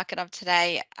job market of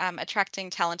today,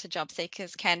 attracting talented job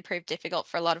seekers can prove difficult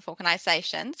for a lot of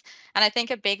organisations. And I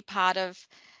think a big part of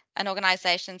an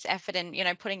organisation's effort in,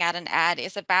 putting out an ad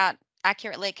is about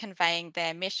accurately conveying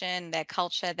their mission, their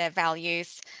culture, their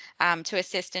values, to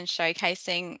assist in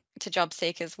showcasing to job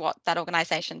seekers what that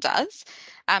organisation does.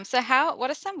 So what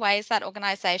are some ways that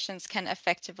organisations can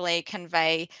effectively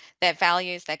convey their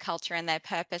values, their culture, and their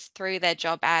purpose through their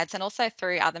job ads, and also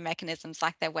through other mechanisms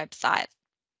like their website?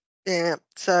 Yeah,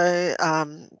 so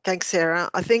thanks, Sarah.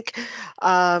 I think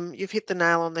you've hit the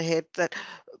nail on the head that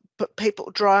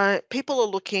people are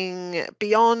looking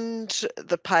beyond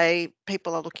the pay.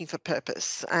 People are looking for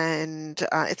purpose, and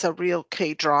it's a real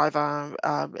key driver,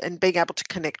 and being able to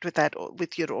connect with that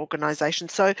with your organisation.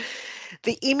 So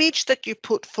the image that you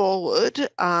put forward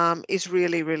is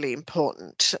really, really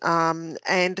important,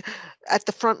 and at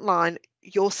the front line,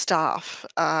 your staff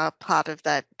are part of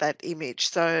that image.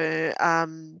 So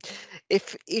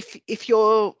if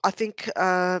you're, I think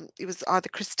it was either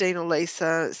Christine or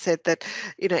Lisa said that,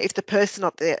 if the person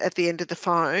at the end of the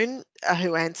phone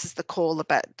who answers the call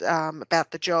about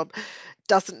the job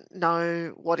doesn't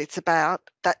know what it's about,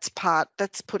 that's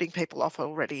putting people off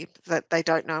already, that they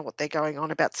don't know what they're going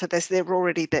on about. So there's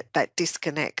already that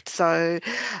disconnect. So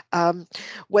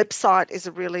website is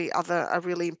a really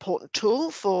important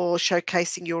tool for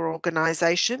showcasing your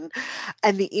organisation,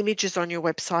 and the images on your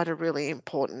website are really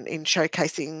important in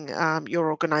showcasing your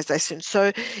organisation.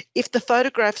 So if the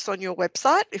photographs on your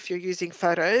website, if you're using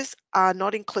photos, are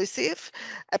not inclusive,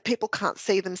 people can't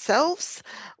see themselves,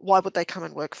 why would they come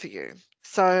and work for you?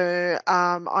 So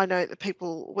I know the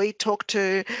people we talk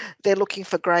to, they're looking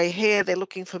for grey hair, they're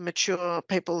looking for mature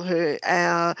people who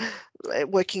are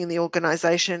working in the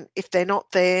organisation. If they're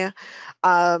not there,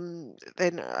 then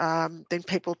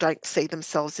people don't see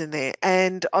themselves in there.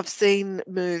 And I've seen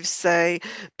moves, say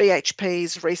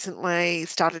BHP's recently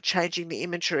started changing the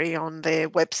imagery on their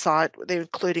website. They're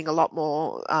including a lot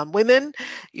more women.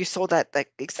 You saw that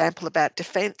example about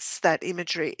defence, that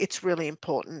imagery. It's really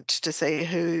important to see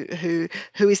who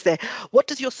is there. What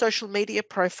does your social media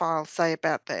profile say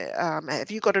about that?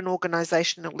 Have you got an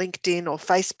organisation on LinkedIn or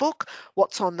Facebook?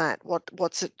 What's on that?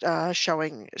 What's it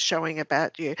showing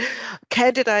about you?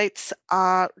 Candidates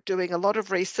are doing a lot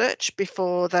of research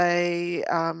before they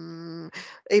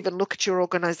even look at your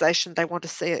organisation. They want to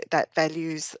see that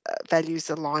values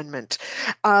alignment.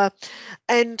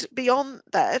 And beyond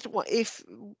that, if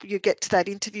you get to that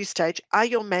interview stage, are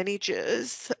your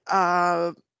managers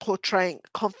portraying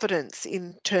confidence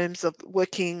in terms of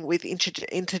working with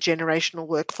intergenerational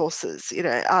workforces?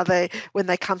 Are they, when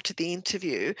they come to the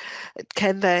interview,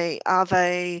 are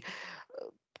they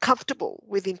comfortable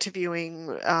with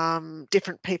interviewing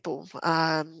different people?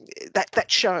 That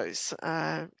shows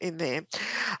in there.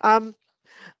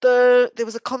 There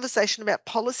was a conversation about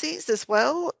policies as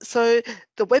well. So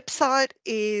the website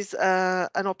is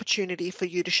an opportunity for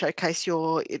you to showcase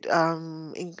your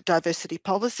diversity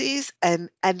policies and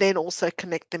then also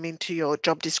connect them into your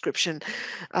job description.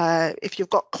 If you've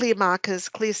got clear markers,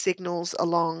 clear signals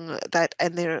along that,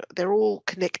 and they're all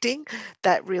connecting,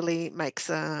 that really makes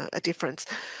a difference.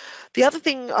 The other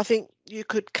thing I think you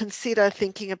could consider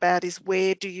thinking about is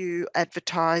where do you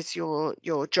advertise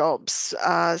your jobs?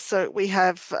 So we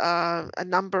have a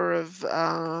number of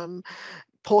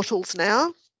portals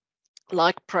now,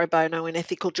 like Pro Bono and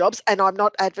Ethical Jobs, and I'm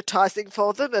not advertising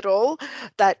for them at all,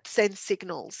 that send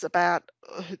signals about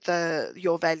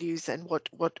your values and what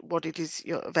it is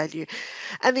your value.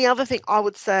 And the other thing I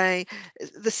would say,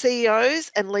 the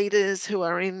CEOs and leaders who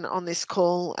are in on this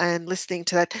call and listening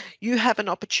to that, you have an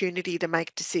opportunity to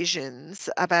make decisions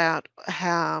about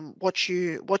what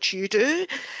you do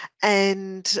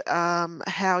and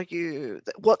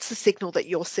what's the signal that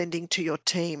you're sending to your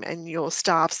team and your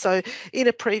staff. So in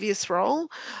a previous role,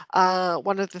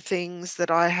 one of the things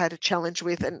that I had a challenge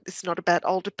with, and it's not about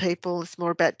older people, it's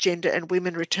more about gender and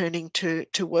women returning to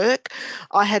work.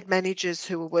 I had managers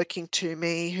who were working to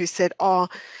me who said, oh,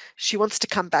 she wants to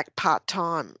come back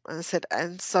part-time. And I said,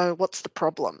 and so what's the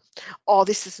problem? Oh,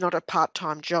 this is not a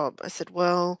part-time job. I said,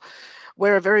 well,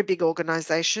 we're a very big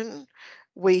organisation.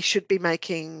 We should be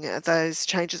making those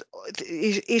changes.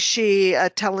 Is she a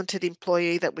talented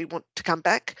employee that we want to come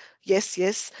back? Yes,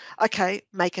 yes. Okay,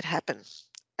 make it happen.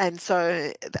 And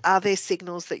so are there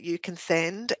signals that you can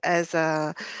send as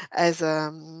a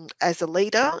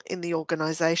leader in the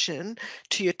organisation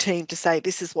to your team to say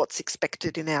this is what's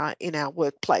expected in our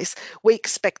workplace? We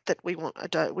expect that we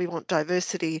want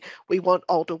diversity, we want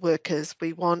older workers,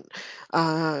 we want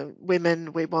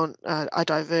women, we want a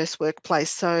diverse workplace.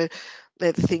 So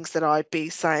they're the things that I'd be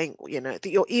saying, that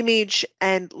your image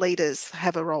and leaders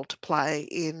have a role to play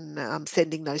in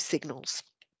sending those signals.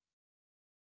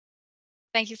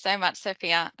 Thank you so much,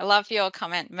 Sophia. I love your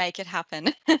comment, make it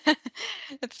happen.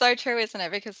 It's so true, isn't it?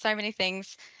 Because so many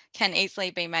things can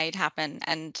easily be made happen.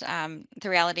 And the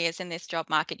reality is in this job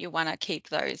market, you want to keep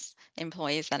those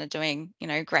employees that are doing,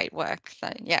 great work.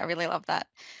 So yeah, I really love that.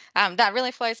 That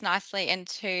really flows nicely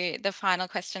into the final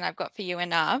question I've got for you,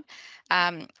 Anab.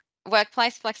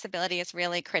 Workplace flexibility is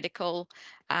really critical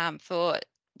for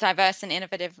diverse and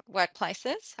innovative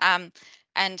workplaces.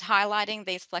 And highlighting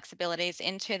these flexibilities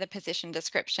into the position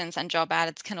descriptions and job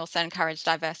ads can also encourage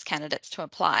diverse candidates to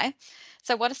apply.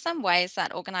 So what are some ways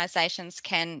that organisations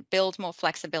can build more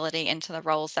flexibility into the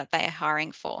roles that they are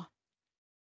hiring for?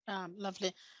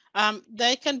 Lovely.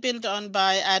 They can build on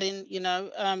by adding,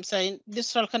 saying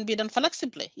this role can be done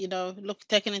flexibly,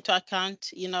 taking into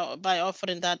account, by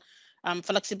offering that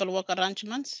flexible work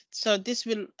arrangements. So this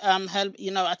will help,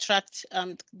 attract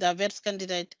diverse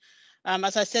candidate.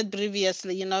 As I said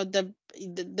previously,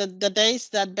 the days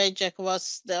that paycheck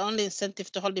was the only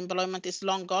incentive to hold employment is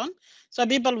long gone. So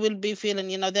people will be feeling,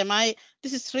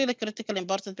 this is really critically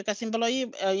important because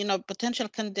employee, potential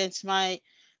candidates might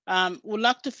would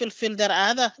like to fulfill their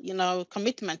other,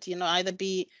 commitment, either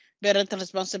be parental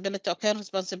responsibility or care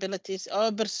responsibilities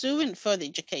or pursuing further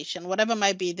education, whatever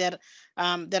might be their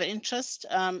interest.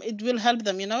 It will help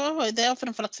them, they're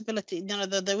offering flexibility,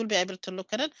 they will be able to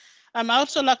look at it. I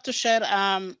also like to share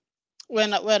a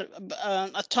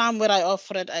time where I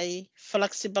offered a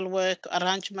flexible work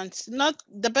arrangements. Not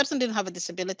the person didn't have a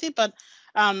disability, but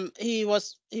he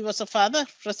was a father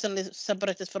recently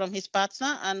separated from his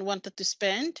partner and wanted to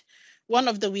spend one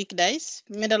of the weekdays,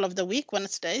 middle of the week,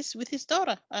 Wednesdays, with his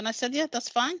daughter. And I said, yeah, that's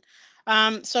fine.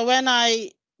 So when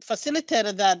I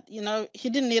facilitated that, he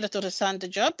didn't need to resign the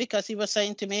job because he was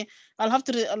saying to me, I'll have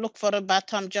to look for a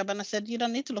part-time job. And I said, you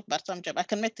don't need to look part-time job. I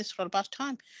can make this role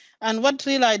part-time. And what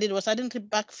really I did was I didn't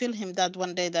backfill him that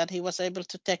one day that he was able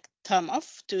to take time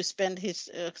off to spend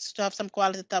to have some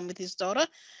quality time with his daughter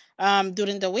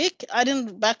during the week. I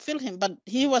didn't backfill him, but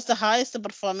he was the highest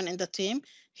performing in the team.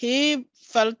 He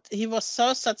felt he was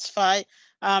so satisfied.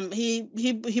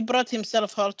 He brought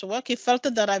himself home to work. He felt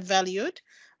that I valued.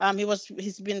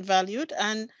 He's been valued,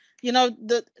 and he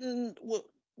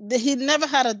never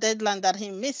had a deadline that he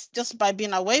missed just by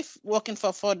being away working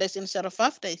for 4 days instead of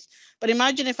 5 days. But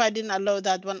imagine if I didn't allow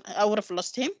that one, I would have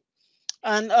lost him.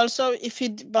 And also, if he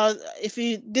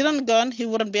didn't go on, he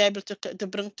wouldn't be able to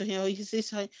bring to him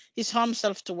his home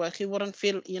self to work. He wouldn't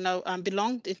feel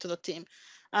belonged into the team.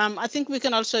 I think we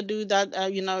can also do that.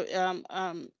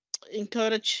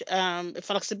 Encourage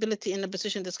flexibility in the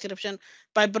position description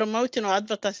by promoting or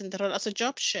advertising the role as a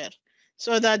job share.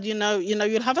 so that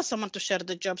you'll have someone to share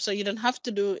the job, so you don't have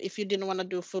to do if you didn't want to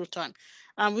do full time.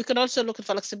 We could also look at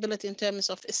flexibility in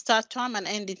terms of start time and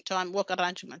ending time work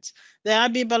arrangements. There are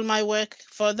people might work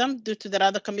for them due to their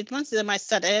other commitments. They might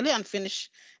start early and finish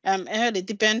early,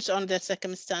 depends on their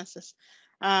circumstances.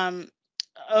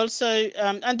 Also,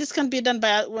 and this can be done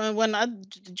by when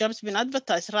jobs been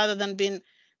advertised rather than being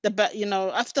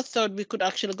the afterthought. We could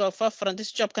actually go forefront.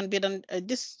 This job can be done.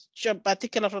 This job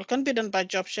particular role can be done by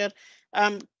job share,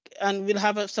 and we'll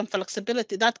have some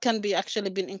flexibility that can be actually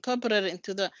been incorporated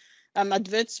into the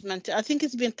advertisement. I think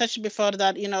it's been touched before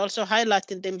that, also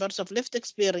highlighting the importance of lived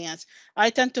experience.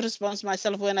 I tend to respond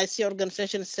myself when I see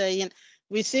organizations saying,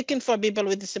 we're seeking for people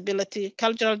with disability,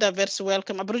 cultural diverse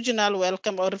welcome, Aboriginal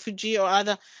welcome, or refugee or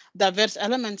other diverse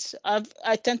elements.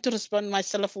 I tend to respond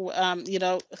myself,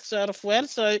 sort of well.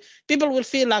 So people will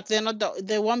feel like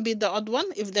they won't be the odd one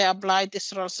if they apply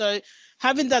this role. So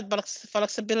having that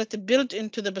flexibility built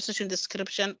into the position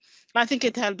description, I think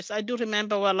it helps. I do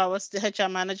remember while I was the HR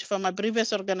manager for my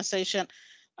previous organization,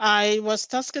 I was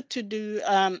tasked to do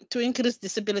to increase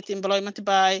disability employment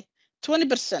by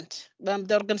 20%.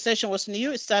 The organization was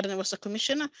new. It started. It was a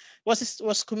commissioner. Was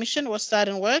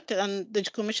starting work, and the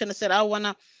commissioner said, "I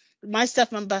want my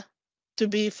staff member to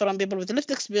be from people with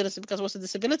lived experience because it was a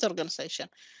disability organization."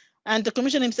 And the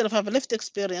commissioner himself have a lived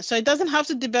experience. So it doesn't have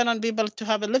to depend on people to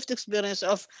have a lived experience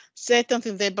of certain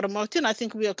things they're promoting. I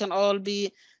think we can all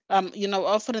be,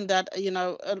 offering that,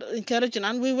 encouraging.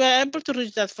 And we were able to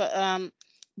reach that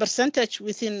percentage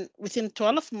within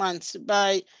 12 months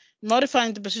by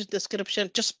modifying the position description,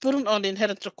 just putting on the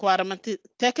inherent requirement,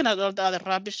 taking out all the other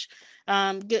rubbish,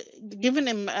 giving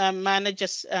him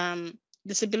managers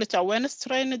disability awareness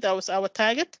training. That was our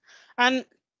target. And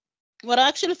what I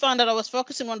actually found that I was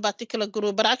focusing on particular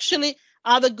group, but actually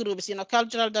other groups,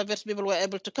 cultural diverse people were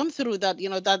able to come through that,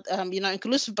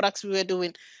 inclusive practice we were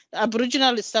doing.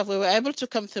 Aboriginal stuff, we were able to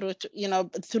come through,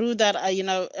 through that,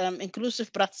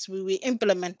 inclusive practice we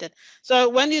implemented. So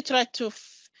when you try to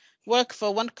work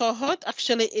for one cohort,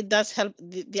 actually it does help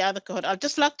the other cohort. I'd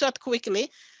just like to add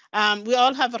quickly, we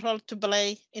all have a role to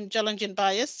play in challenging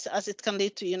bias, as it can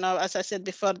lead to, as I said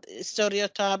before,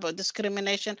 stereotype or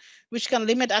discrimination, which can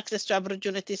limit access to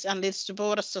opportunities and leads to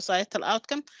poorer societal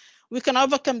outcome. We can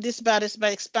overcome these barriers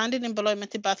by expanding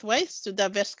employment pathways to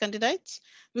diverse candidates.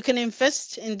 We can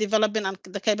invest in developing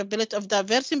the capability of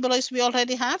diverse employees we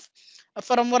already have.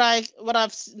 From what I've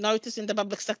noticed in the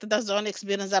public sector, that's the only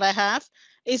experience that I have,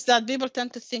 is that people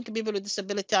tend to think people with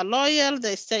disability are loyal,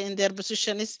 they stay in their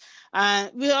positions.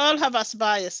 We all have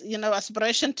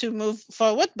aspiration to move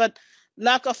forward, but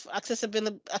lack of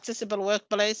accessible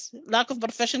workplace, lack of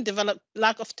profession develop,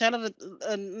 lack of tailored,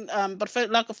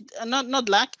 lack of not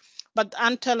lack, but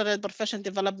untailored profession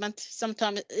development.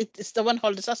 Sometimes it's the one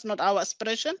holds us, not our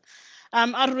aspiration.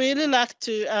 I'd really like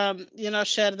to,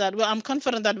 share that. Well, I'm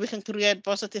confident that we can create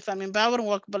positive and empowering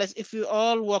workplace if we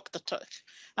all walk the talk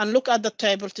and look at the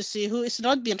table to see who is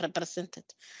not being represented.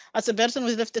 As a person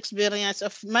with lived experience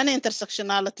of many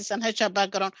intersectionalities and HR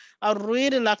background, I would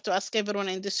really like to ask everyone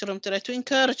in this room today to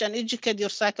encourage and educate your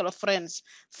cycle of friends,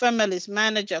 families,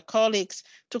 manager, colleagues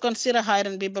to consider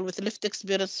hiring people with lived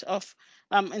experience of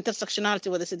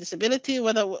intersectionality, whether it's a disability,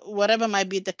 whatever might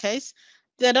be the case.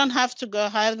 They don't have to go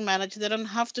hire and manage. They don't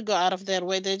have to go out of their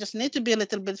way. They just need to be a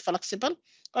little bit flexible,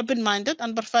 open-minded,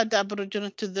 and provide the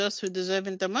opportunity to those who deserve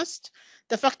it the most.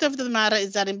 The fact of the matter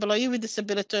is that employee with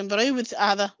disability, employee with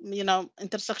other,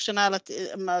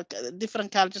 intersectionality,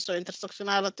 different cultures or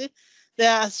intersectionality, they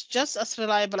are just as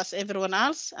reliable as everyone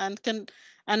else and can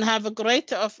have a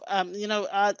great of, and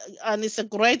it's a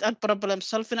great at problem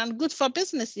solving and good for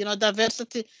business.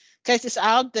 Diversity cases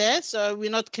out there, so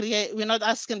we're not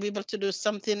asking people to do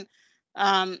something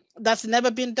that's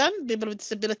never been done. People with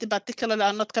disability particularly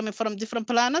are not coming from different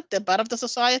planet. They're part of the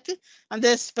society, and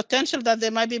there's potential that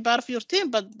they might be part of your team,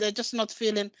 but they're just not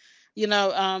feeling,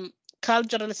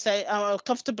 culturally say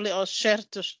comfortably or share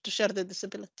to share their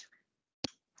disability.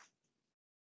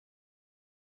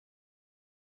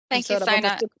 Thank you,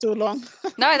 Sona. Took too long.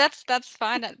 No, that's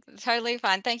fine. That's totally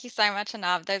fine. Thank you so much,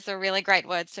 Anab. Those are really great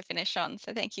words to finish on.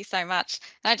 So thank you so much.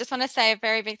 And I just want to say a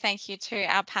very big thank you to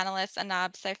our panelists,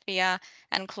 Anab, Sophia,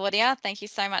 and Claudia. Thank you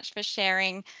so much for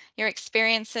sharing your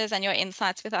experiences and your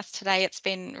insights with us today. It's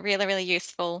been really, really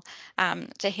useful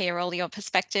to hear all your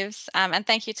perspectives. And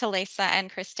thank you to Lisa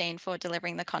and Christine for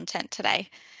delivering the content today.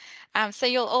 So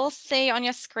you'll all see on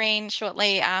your screen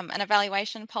shortly an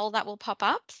evaluation poll that will pop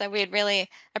up. So we'd really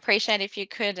appreciate if you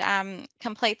could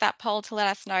complete that poll to let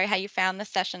us know how you found the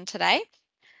session today.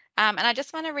 And I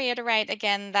just want to reiterate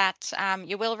again that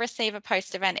you will receive a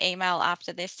post-event email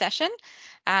after this session.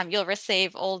 You'll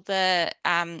receive all the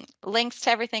links to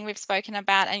everything we've spoken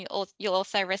about, and you'll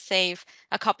also receive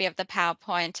a copy of the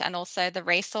PowerPoint and also the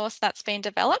resource that's been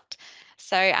developed.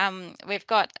 So we've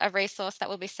got a resource that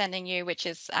we'll be sending you, which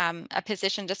is a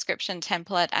position description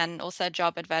template and also a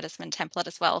job advertisement template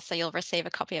as well. So you'll receive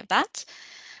a copy of that.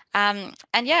 And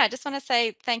yeah, I just want to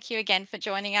say thank you again for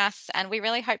joining us, and we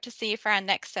really hope to see you for our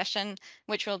next session,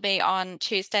 which will be on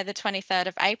Tuesday, the 23rd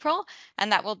of April,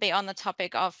 and that will be on the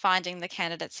topic of finding the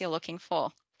candidates you're looking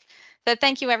for. So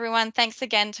thank you, everyone. Thanks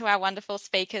again to our wonderful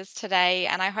speakers today,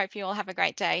 and I hope you all have a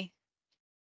great day.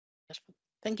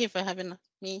 Thank you for having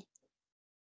me.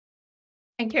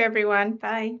 Thank you, everyone.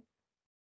 Bye.